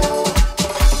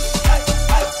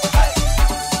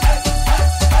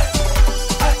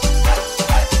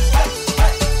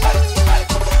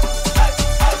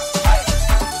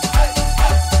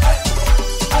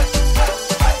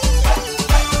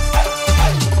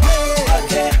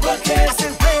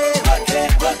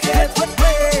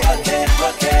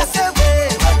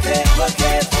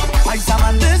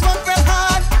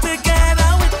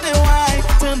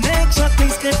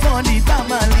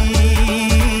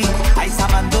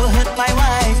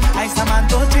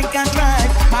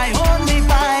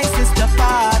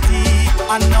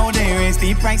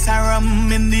 The price of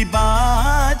rum in the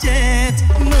budget.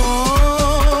 No,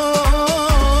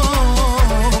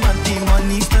 but the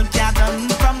money still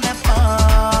gathered from their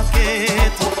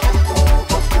pocket.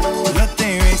 Let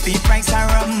them raise the price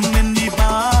of rum in the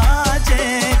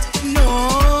budget. No,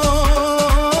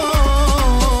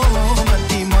 but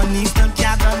the money still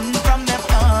gathered from their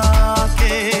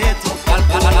pocket.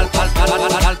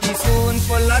 Alki soon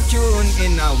full of tune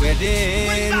in a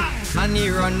wedding, and he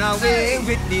run away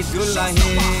with the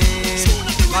dullahin.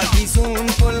 Alki soon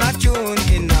full of tune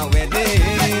in a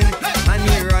wedding, and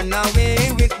he run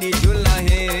away with the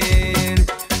dullahin.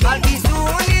 Alki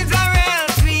soon is a real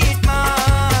sweet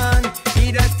man,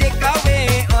 he does take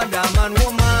away other man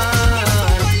woman.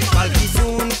 Alki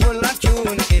soon full of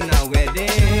tune in a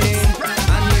wedding,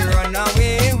 and he run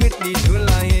away with the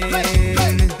dullahin.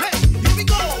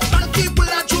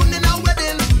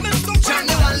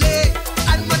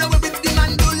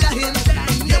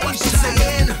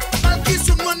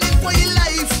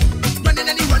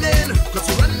 Cause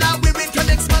you run away with your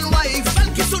next man wife.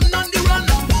 Kiss on the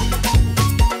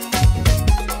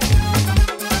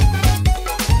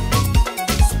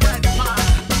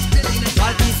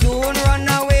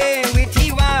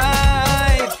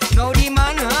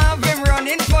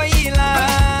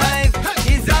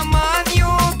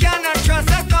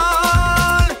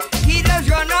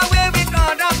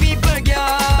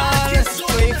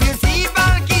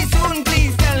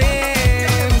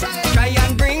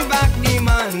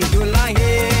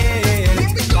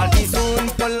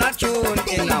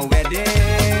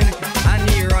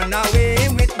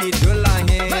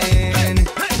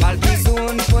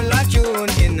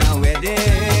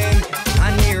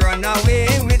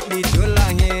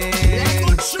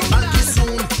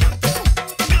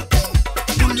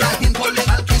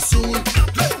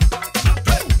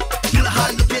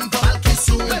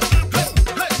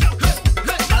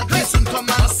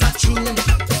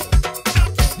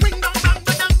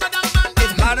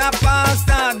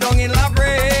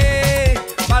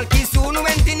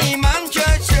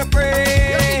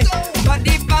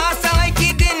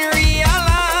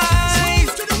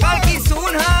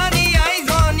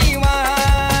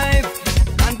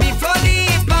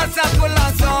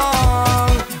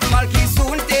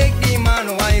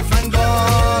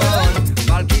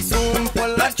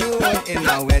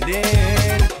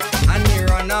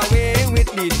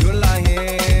the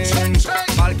Julahin.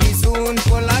 Balki soon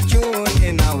full of tune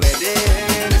in a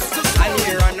wedding. And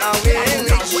he run away with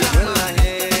the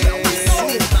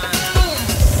Julahin.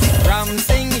 Ram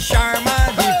Singh Sharma,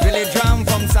 the village ram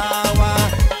from Sawa.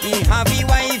 He have a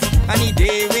wife and he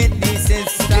day with the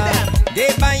sister.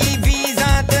 They buy a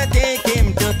visa to take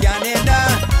him to Canada.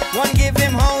 One give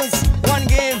him house, one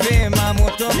give him a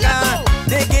motor car.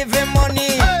 They give him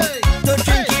money to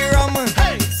drink the rum.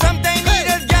 Sometimes he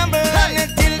just gamble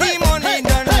until the money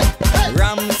done.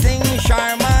 Ram Singh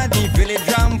Sharma, the village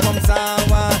ram from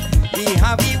Sawa. He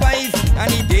have a wife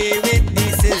and he day with the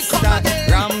sister.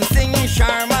 Ram Singh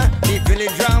Sharma, the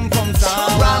village ram from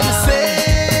Sawa. Ram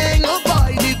Singh, oh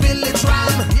boy, the village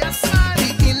ram. Yes, sir. He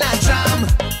in a jam.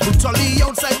 Brutally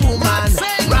outside woman.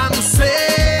 Ram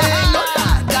Singh,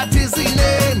 that is the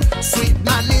name. Sweet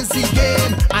man is the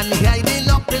game. And he hiding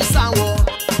up in Sawa.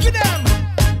 Get them.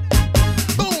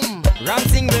 Boom. Ram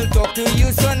Singh will talk to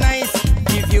you so nice,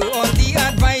 give you all the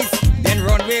advice, then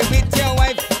run away with your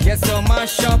wife, just to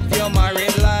mash up your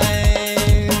married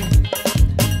life.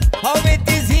 How it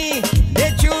is he,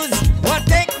 they choose what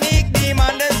technique the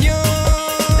man does use.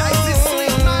 That's the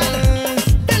sweet man.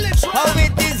 Village ram. How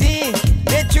it is he,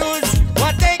 they choose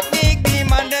what technique the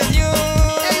man does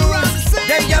use. Hey, Ram Singh.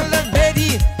 Them young love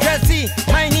Betty, Jessie,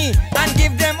 Miney, and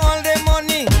give them all their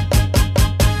money.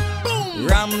 Boom.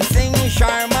 Ram Singh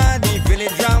Sharma, the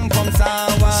village ram from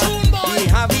Sawa. He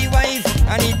have a wife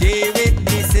and he day with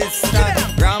the sister.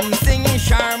 Ram Singh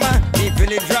Sharma, the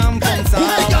village ram from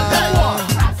Sawa.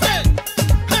 Hey,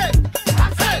 hey,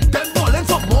 hey, them ballin'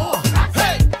 for more.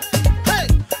 Hey, hey,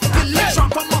 village ram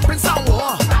from up in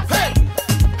Sawa. Hey,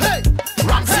 hey,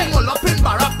 Ram Singh all up in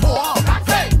Barapur.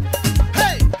 Hey,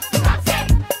 hey,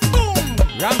 boom.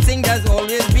 Ram Singh does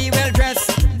always be well dressed.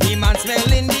 The man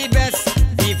smelling the best.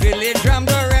 The village ram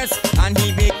the rest, and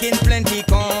he making plenty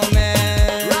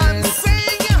comments. Ram Singh.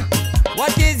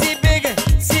 What is the big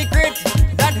secret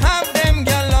that have them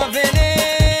girl loving it?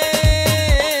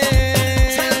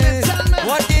 Tell me.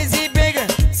 What is the big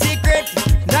secret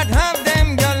that have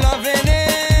them girl loving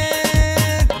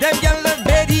it? Them girl love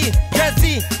Betty,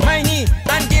 Jessie, Miney,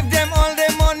 and give them all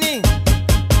their money.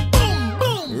 Boom,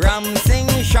 boom. Ram Singh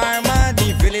Sharma,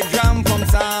 the village ram from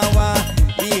Sawa.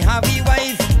 He have a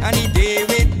wife and he day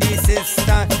with the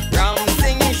sister. Ram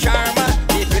Singh Sharma,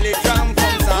 the village ram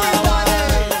from Sawa.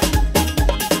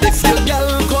 If your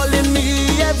girl calling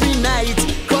me every night,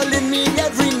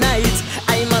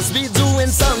 I must be doing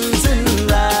something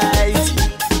right.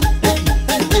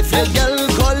 If your girl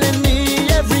calling me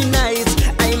every night,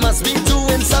 I must be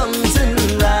doing something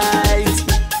right.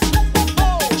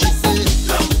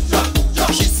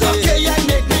 She say, okay, I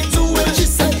make me do it. She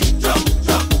say,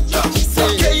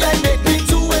 okay, I make me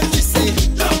do it. She say,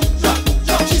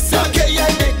 okay, I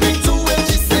make me do it.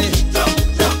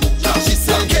 She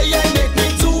say, okay, I make me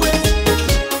do it.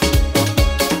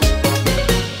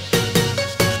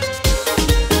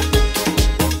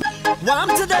 Warm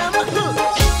to them.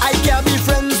 I can't be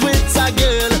friends with a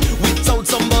girl without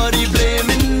somebody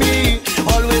blaming me,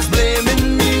 always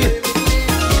blaming me.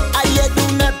 I yet do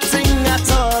nothing at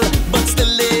all, but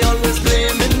still they always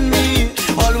blaming me,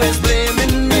 always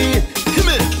blaming me.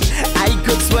 I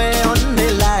could swear on my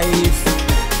life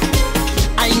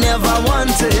I never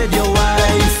wanted your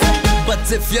wife.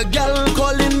 But if your girl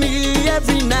calling me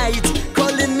every night,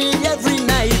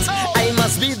 I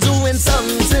must be doing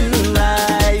something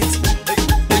right.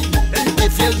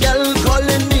 If your girl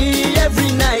calling me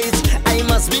every night, I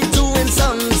must be doing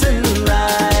something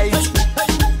right.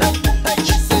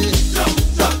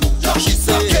 She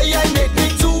say, okay, I make me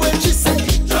do it. She say,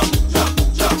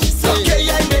 okay,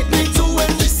 I make me do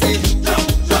it. She say,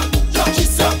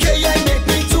 okay, I make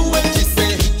me do it.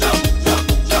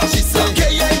 She say,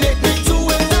 okay, I make me do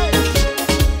it.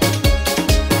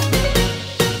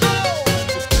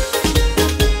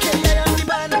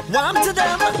 Warm to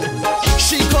them.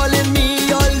 She calling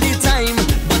me all the time,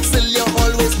 but still you're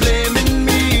always blaming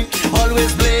me,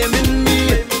 always blaming me.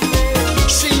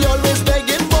 She always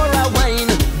begging for a wine,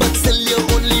 but still you're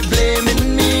only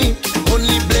blaming me,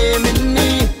 only blaming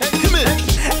me.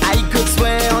 I could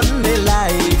swear on my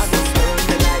life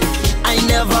I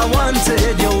never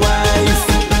wanted your wife.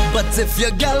 But if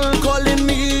your girl calling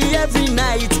me every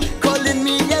night,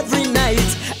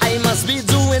 I must be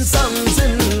doing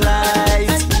something right.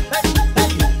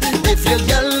 If your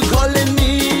girl calling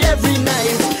me every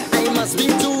night, I must be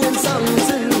doing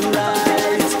something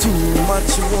right. Too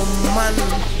much woman,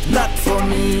 not for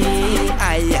me.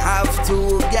 I have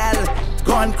to girl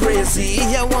gone crazy.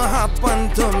 Hear what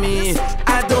happened to me.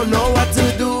 I don't know what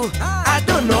to do. I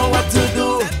don't know what to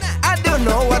do. I don't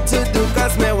know what to do,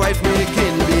 cause my wife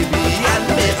making baby and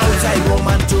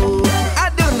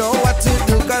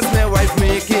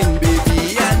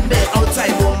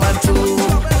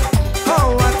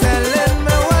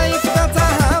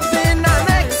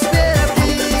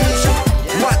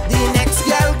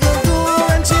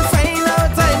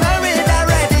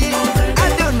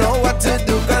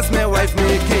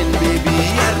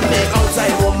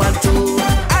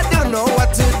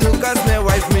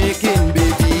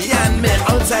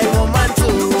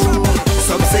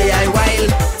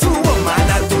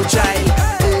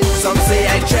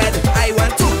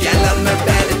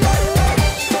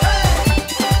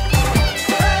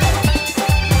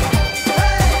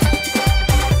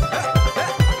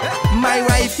My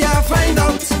wife can't find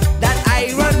out that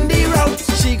I run the route.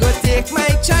 She go take my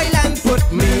child and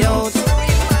put me out.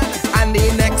 And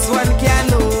the next one can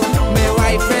know my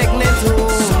wife pregnant too.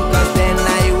 Cause then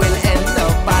I will end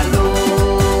up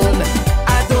alone. I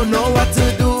don't know what to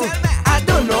do. I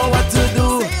don't know what to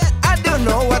do. I don't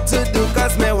know what to do.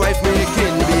 Cause my wife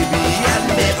making baby and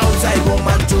me outside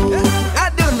woman too. I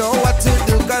don't know what to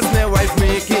do. Cause my wife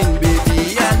making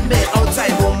baby and me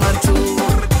outside woman too.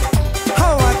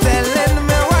 How I telling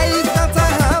my wife that I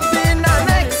have been an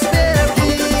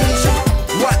ex-baby.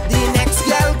 What the next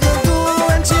girl could do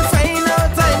when she find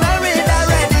out I'm married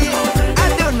already. I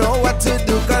don't know what to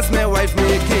do cause my wife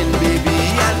making baby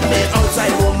and me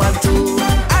outside woman too.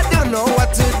 I don't know what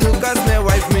to do cause my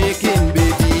wife making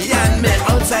baby and me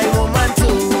outside woman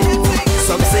too.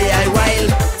 Some say I wild,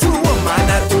 2 woman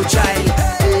and 2 child.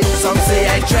 Some say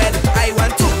I dread, I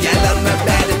want 2 girl on my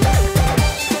bed.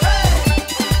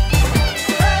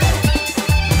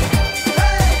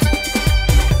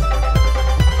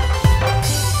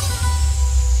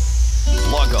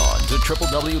 Log on to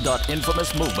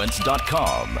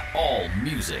www.infamousmovements.com. All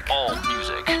music, all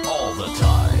the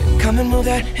time. Come and move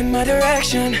that in my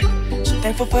direction. So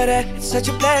thankful for that, it's such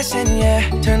a blessing, yeah.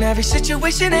 Turn every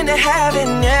situation into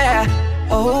heaven, yeah.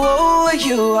 Oh,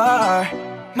 you are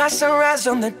my sunrise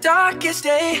on the darkest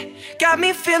day. Got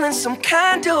me feeling some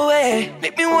kind of way.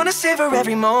 Make me wanna savor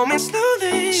every moment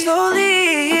slowly,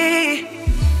 slowly.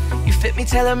 You fit me,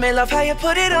 telling me love how you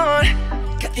put it on.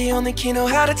 Got the only key, know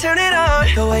how to turn it on.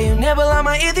 The way you nibble on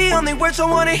my ear, the only words I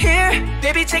wanna hear.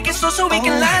 Baby, take it slow so we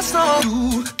can last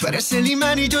long. Tú eres el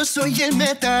imán y yo soy el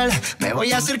metal. Me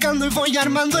voy acercando y voy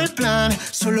armando el plan.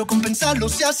 Solo con pensarlo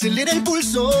se acelera el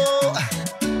pulso.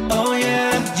 Oh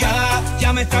yeah,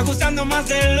 ya me está gustando más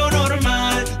de lo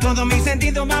normal. Todos mis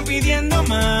sentidos van pidiendo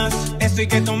más. Esto hay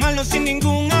que tomarlo sin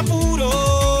ningún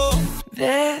apuro.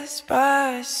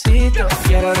 Despacito,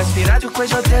 quiero respirar tu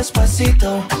cuello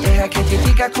despacito. Deja que te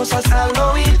diga cosas al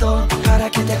oído, para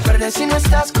que te acuerdes si no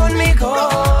estás conmigo.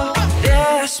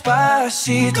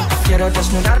 Despacito, quiero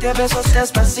desnudarte a besos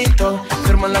despacito.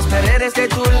 Firmo en las paredes de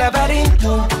tu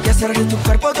laberinto y hacer de tu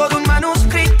cuerpo todo un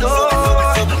manuscrito.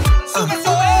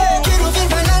 Quiero ver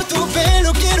bailar tu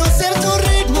pelo, quiero ser tu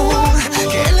ritmo.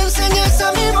 Que le enseñes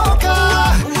a mi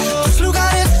boca tus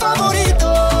lugares favoritos.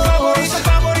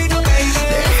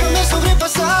 Déjame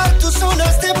sobrepasar tus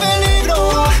zonas de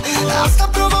peligro,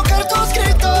 hasta provocar tus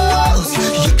gritos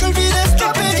y que olvides tu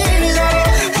apellido.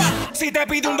 Si te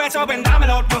pido un beso, ven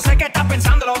dámelo. Yo sé que estás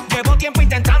pensándolo, llevo tiempo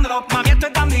intentándolo. Mami,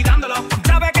 estoy dando y dándolo.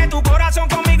 Sabe que tu corazón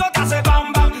conmigo te hace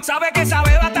bam bam. Sabe que esa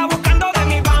beba está buscando de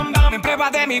mi bam bam. Me prueba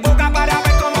de mi boca para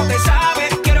ver cómo te sabe.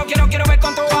 Quiero ver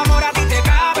cuánto amor a ti te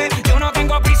cabe. Yo no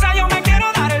tengo prisa, yo me quiero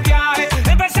dar el viaje.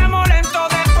 Empecemos lento,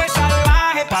 después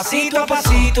salvaje. Pasito a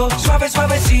pasito, suave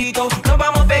suavecito, nos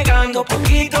vamos pegando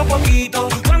poquito a poquito.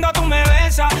 Cuando tú me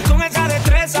besas con esa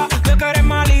destreza, yo que eres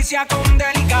malicia con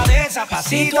delicadeza.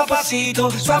 Pasito a pasito,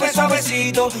 suave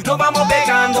suavecito, nos vamos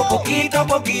pegando poquito a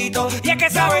poquito. Y es que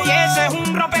esa belleza es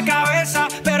un rompecabezas,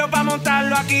 pero para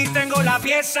montarlo aquí tengo la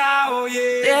pieza,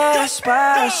 oye.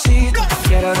 Despacito,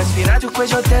 quiero respirar tu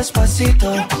cuello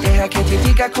despacito. Deja que te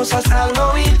diga cosas al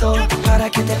oído, para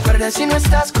que te acuerdes si no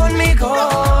estás conmigo.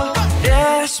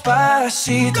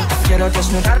 Despacito, quiero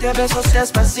desnudarte a besos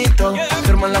despacito.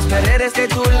 Firmo en las paredes de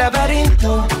tu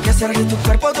laberinto y hacer de tu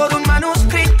cuerpo todo un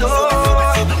manuscrito.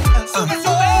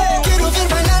 Quiero ver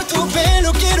bailar tu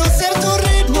pelo, quiero ser tu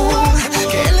ritmo.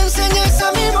 Que le enseñes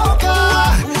a mi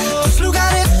boca tus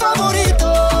lugares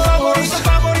favoritos.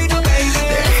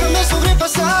 Déjame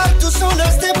sobrepasar tus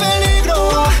zonas de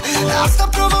peligro,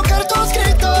 hasta provocar tus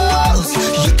gritos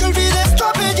y que olvides tu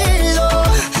apellido.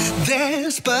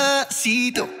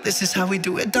 Despacito, this is how we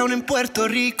do it down in Puerto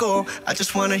Rico. I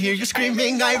just wanna hear you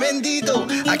screaming, ay bendito.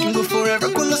 I can go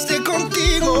forever cuando esté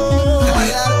contigo.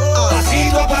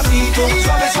 Pasito a pasito,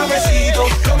 suave suavecito,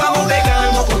 nos vamos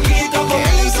pegando poquito a poquito.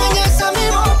 Que le enseñes a mi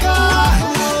boca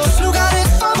tus lugares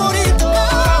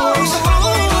favoritos.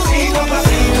 Pasito a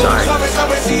pasito, suave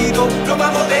suavecito, nos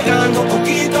vamos pegando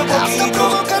poquito a poquito. Hasta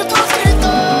provocar tus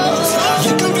gritos y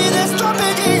que olvides tu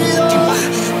apellido.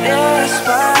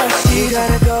 Despacito,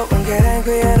 gotta go and get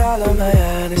angry at all of my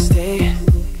honesty.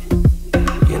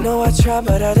 You know I try,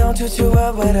 but I don't do too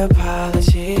well with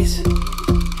apologies.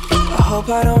 I hope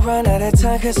I don't run out of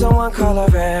time, cause someone call a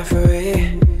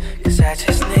referee. Cause I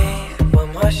just need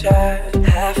one more shot,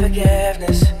 have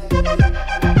forgiveness.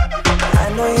 I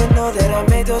know you know that I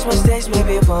made those mistakes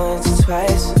maybe once or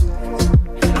twice.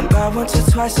 And by once or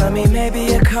twice, I mean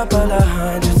maybe a couple of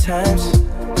 100 times.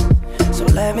 So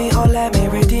let me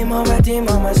redeem on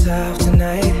myself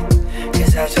tonight.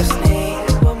 Cause I just need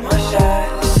one more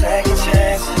shot, second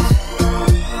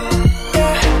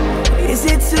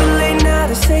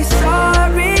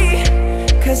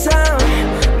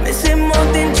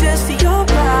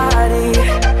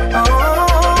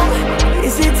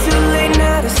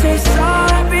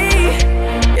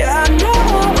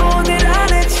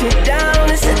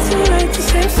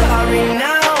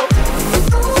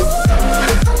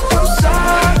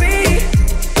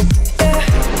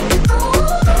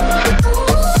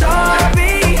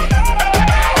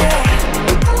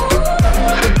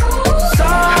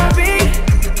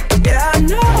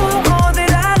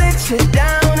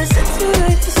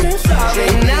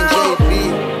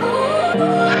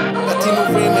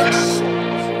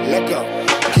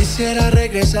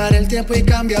regresar el tiempo y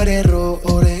cambiar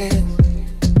errores.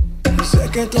 Sé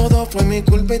que todo fue mi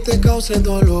culpa y te causé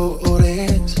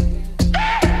dolores.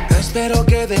 Espero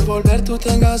que de volver tú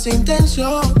tengas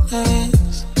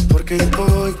intenciones, porque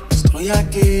hoy estoy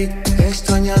aquí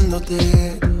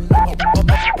extrañándote.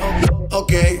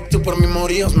 Ok, tú por mí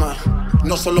morías más.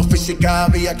 No solo física,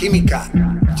 había química.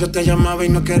 Yo te llamaba y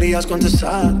no querías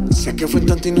contestar. Sé que fui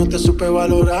tonto y no te supe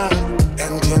valorar.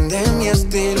 Entiende mi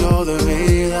estilo de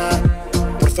vida.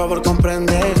 Por favor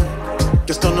comprende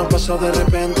que esto no pasó de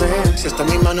repente. Si está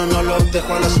en mi mano no lo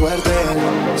dejo a la suerte.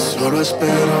 Solo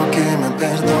espero que me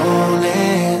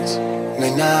perdones,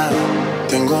 nena.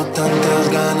 Tengo tantas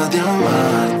ganas de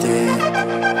amarte.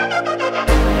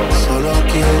 Solo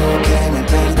quiero que me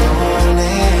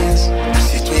perdones.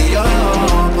 Si tú y yo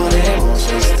no podemos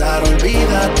estar,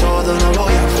 olvida todo, no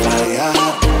voy a fallar.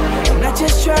 I'm not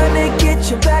just trying to get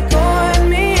you back on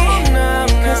me, no,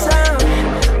 no. 'Cause I'm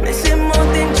missing more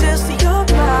than just your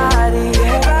body.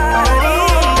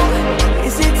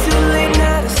 Is it too late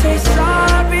now to say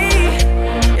sorry?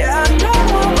 Yeah, I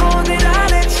know that I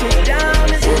let you down.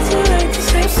 Is it too late to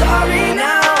say sorry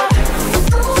now?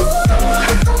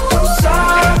 I'm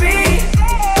sorry,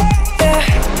 yeah.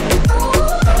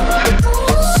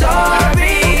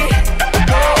 Sorry,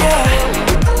 yeah.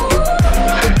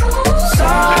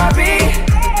 Sorry,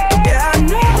 yeah, I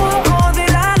know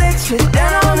that I let you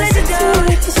down. Is it too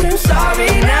late to say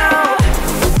sorry now?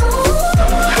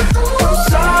 I'm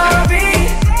sorry,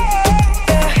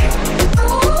 yeah.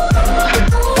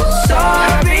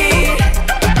 Sorry,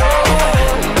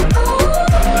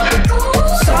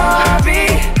 sorry,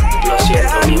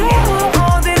 yeah, I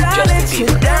know that I let you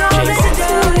down. Is it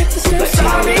too late to say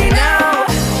sorry now?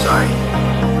 Sorry.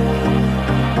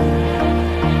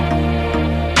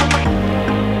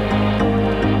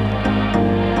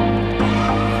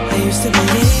 I used to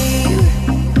believe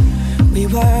we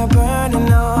were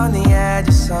burning on the edge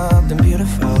of something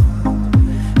beautiful,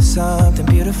 something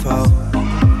beautiful.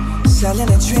 Selling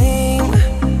a dream,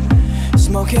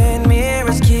 smoking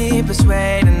mirrors keep us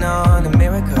waiting on a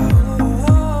miracle,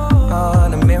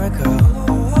 on a miracle.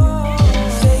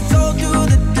 They go through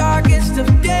the darkest of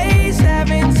days,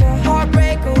 having to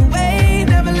heartbreak away.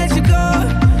 Never let you go,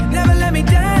 never let me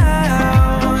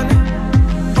down.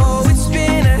 Oh, it's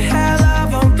been a hell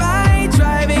of a ride,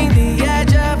 driving the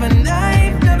edge of a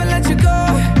knife. Never let you go,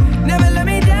 never let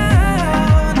me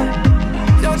down.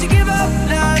 Don't you give up,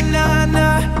 nah, nah,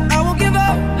 nah. I won't give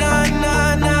up, nah,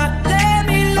 nah, nah. Let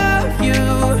me love you,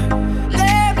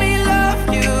 let me love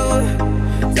you.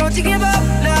 Don't you give up,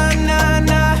 nah, nah.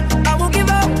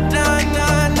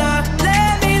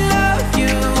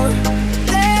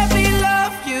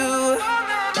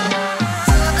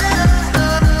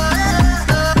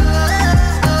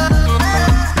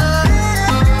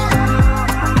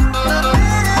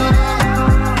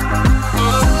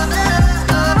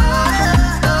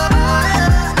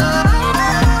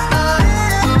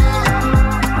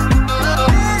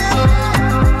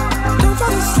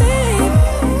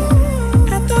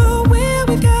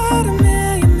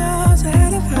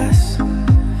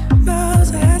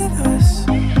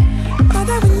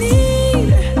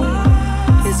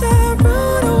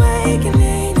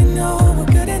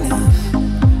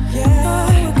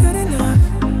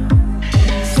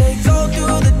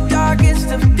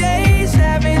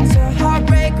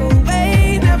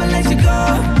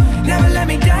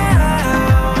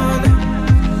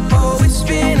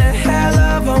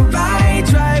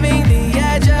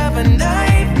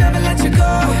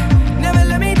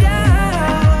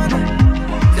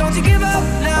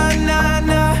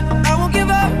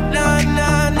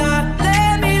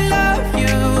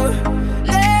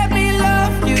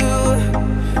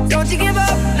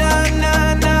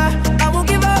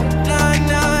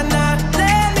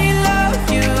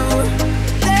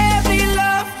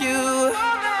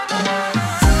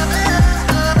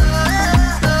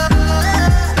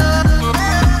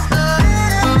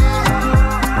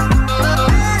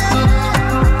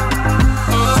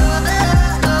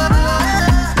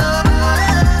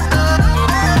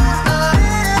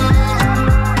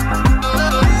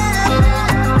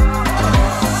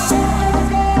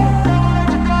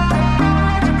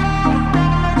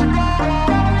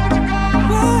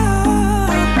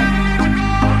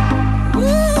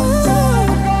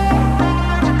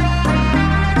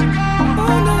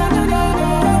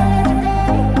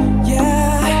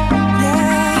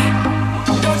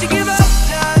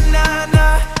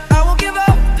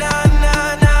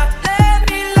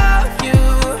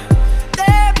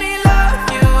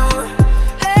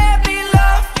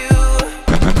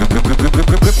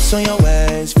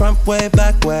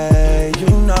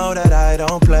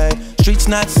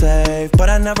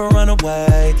 never run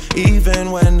away, even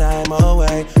when I'm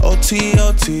away. OT,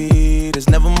 OT, there's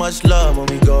never much love when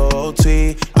we go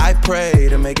OT. I pray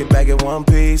to make it back in one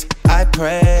piece. I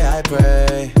pray, I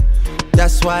pray.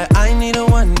 That's why I need a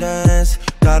one dance.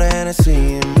 Got a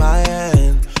Hennessy in my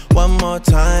hand. One more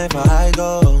time before I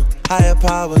go. Higher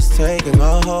powers taking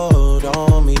a hold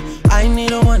on me. I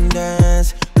need a one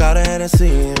dance. Got a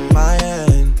Hennessy in my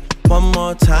hand. One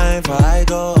more time before I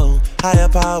go. Higher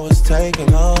powers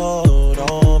taking a hold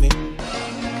on me.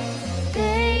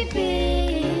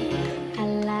 Baby, I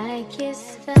like your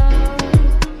slow.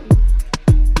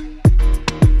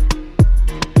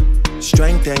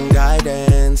 Strength and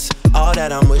guidance, all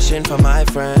that I'm wishing for my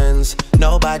friends.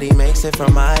 Nobody makes it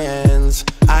from my ends.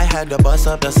 I had to bust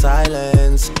up the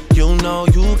silence. You know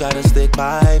you gotta stick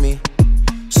by me.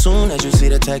 Soon as you see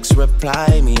the text,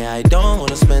 reply me. I don't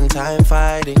wanna spend time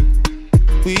fighting.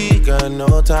 We got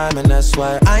no time, and that's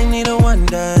why I need a one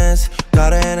dance.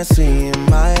 Got a Hennessy in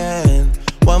my hand.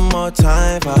 One more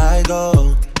time before I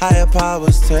go. Higher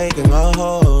powers taking a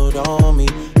hold on me.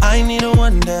 I need a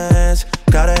one dance.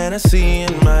 Got a Hennessy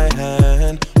in my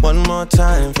hand. One more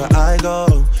time before I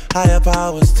go. Higher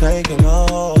powers taking a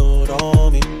hold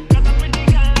on me.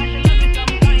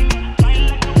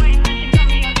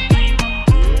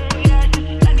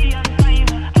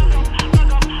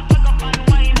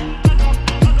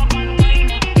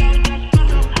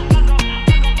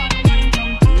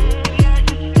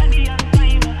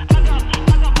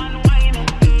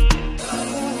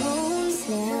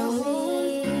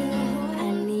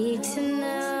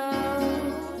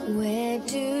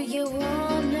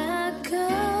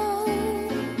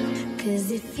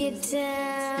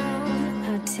 Down,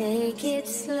 I'll take it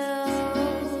slow,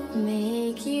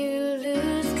 make you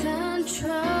lose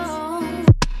control.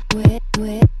 Wet,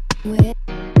 wet, wet,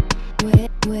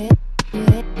 wet, wet, wet,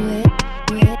 wet, wet,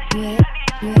 wet,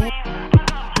 wet,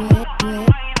 wet,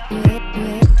 wet,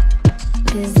 wet.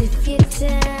 'Cause if you're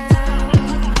down,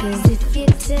 'cause if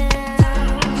you're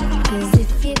down, 'cause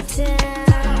if you're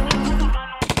down.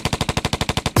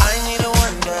 I need a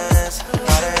one dance,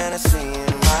 got a Hennessy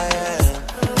in my hand.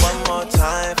 One more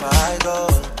time before I go.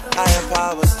 Higher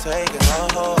powers taking a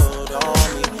hold on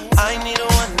me. I need a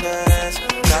one dance,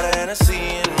 got a Hennessy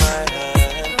in my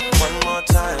hand. One more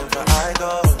time before I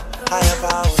go. Higher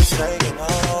powers taking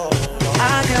a hold on me.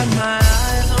 I got my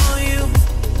eyes on you.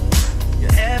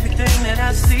 You're everything that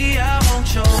I see. I want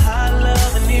your high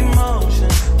love and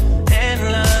emotion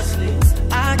endlessly.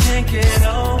 I can't get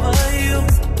over you.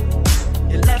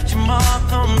 You left your mark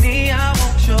on me. I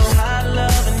want your high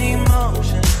love and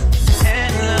emotion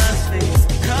endlessly.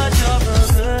 'Cause you're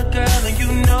a good girl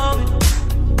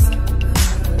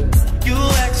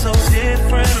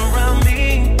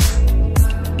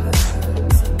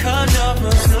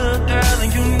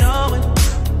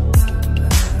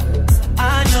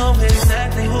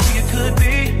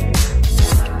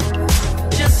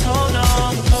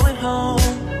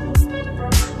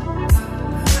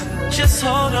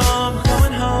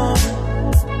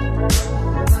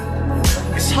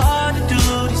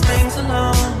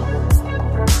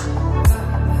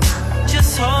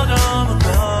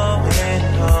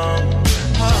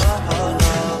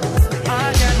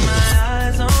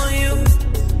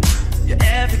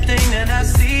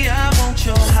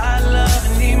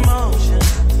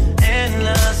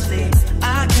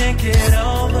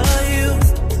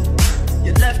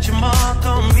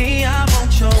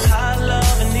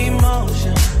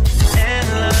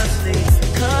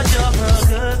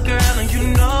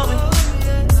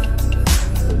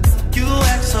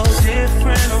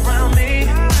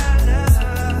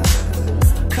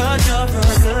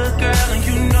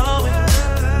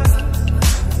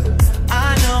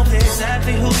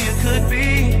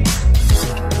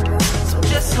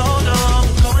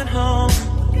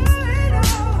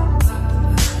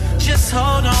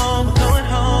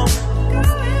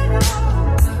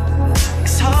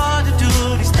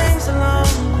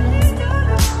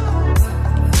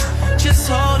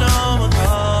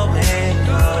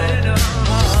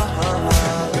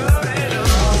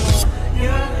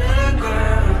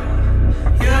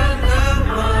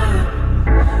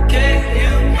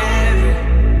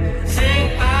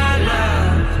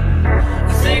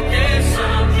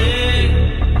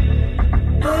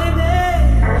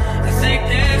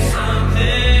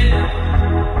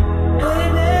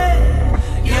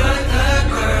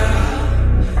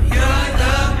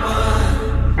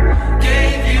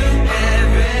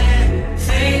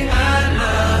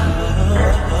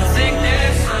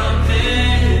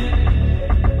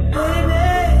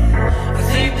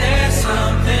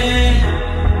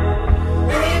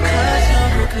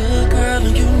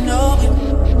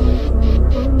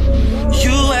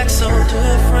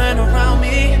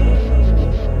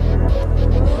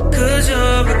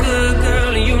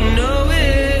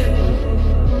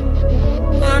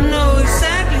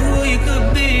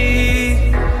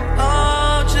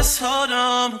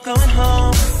going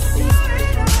home.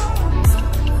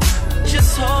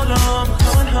 Just hold on, we're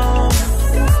going home.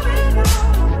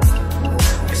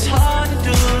 It's hard to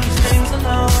do these things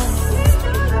alone.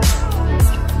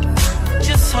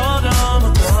 Just hold on,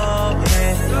 we're going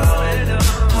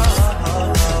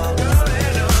home.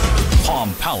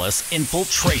 Palm Palace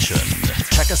Infiltration.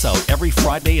 Check us out every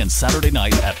Friday and Saturday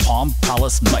night at Palm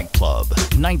Palace Nightclub.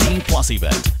 19 plus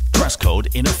event. Dress code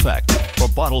in effect. For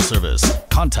bottle service,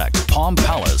 contact Palm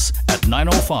Palace at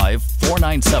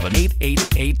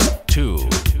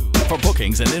 905-497-8882. For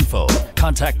bookings and info,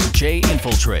 contact J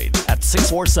Infiltrate at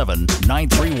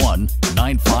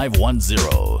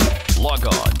 647-931-9510. Log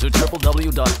on to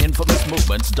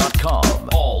www.infamousmovements.com.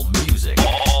 All music.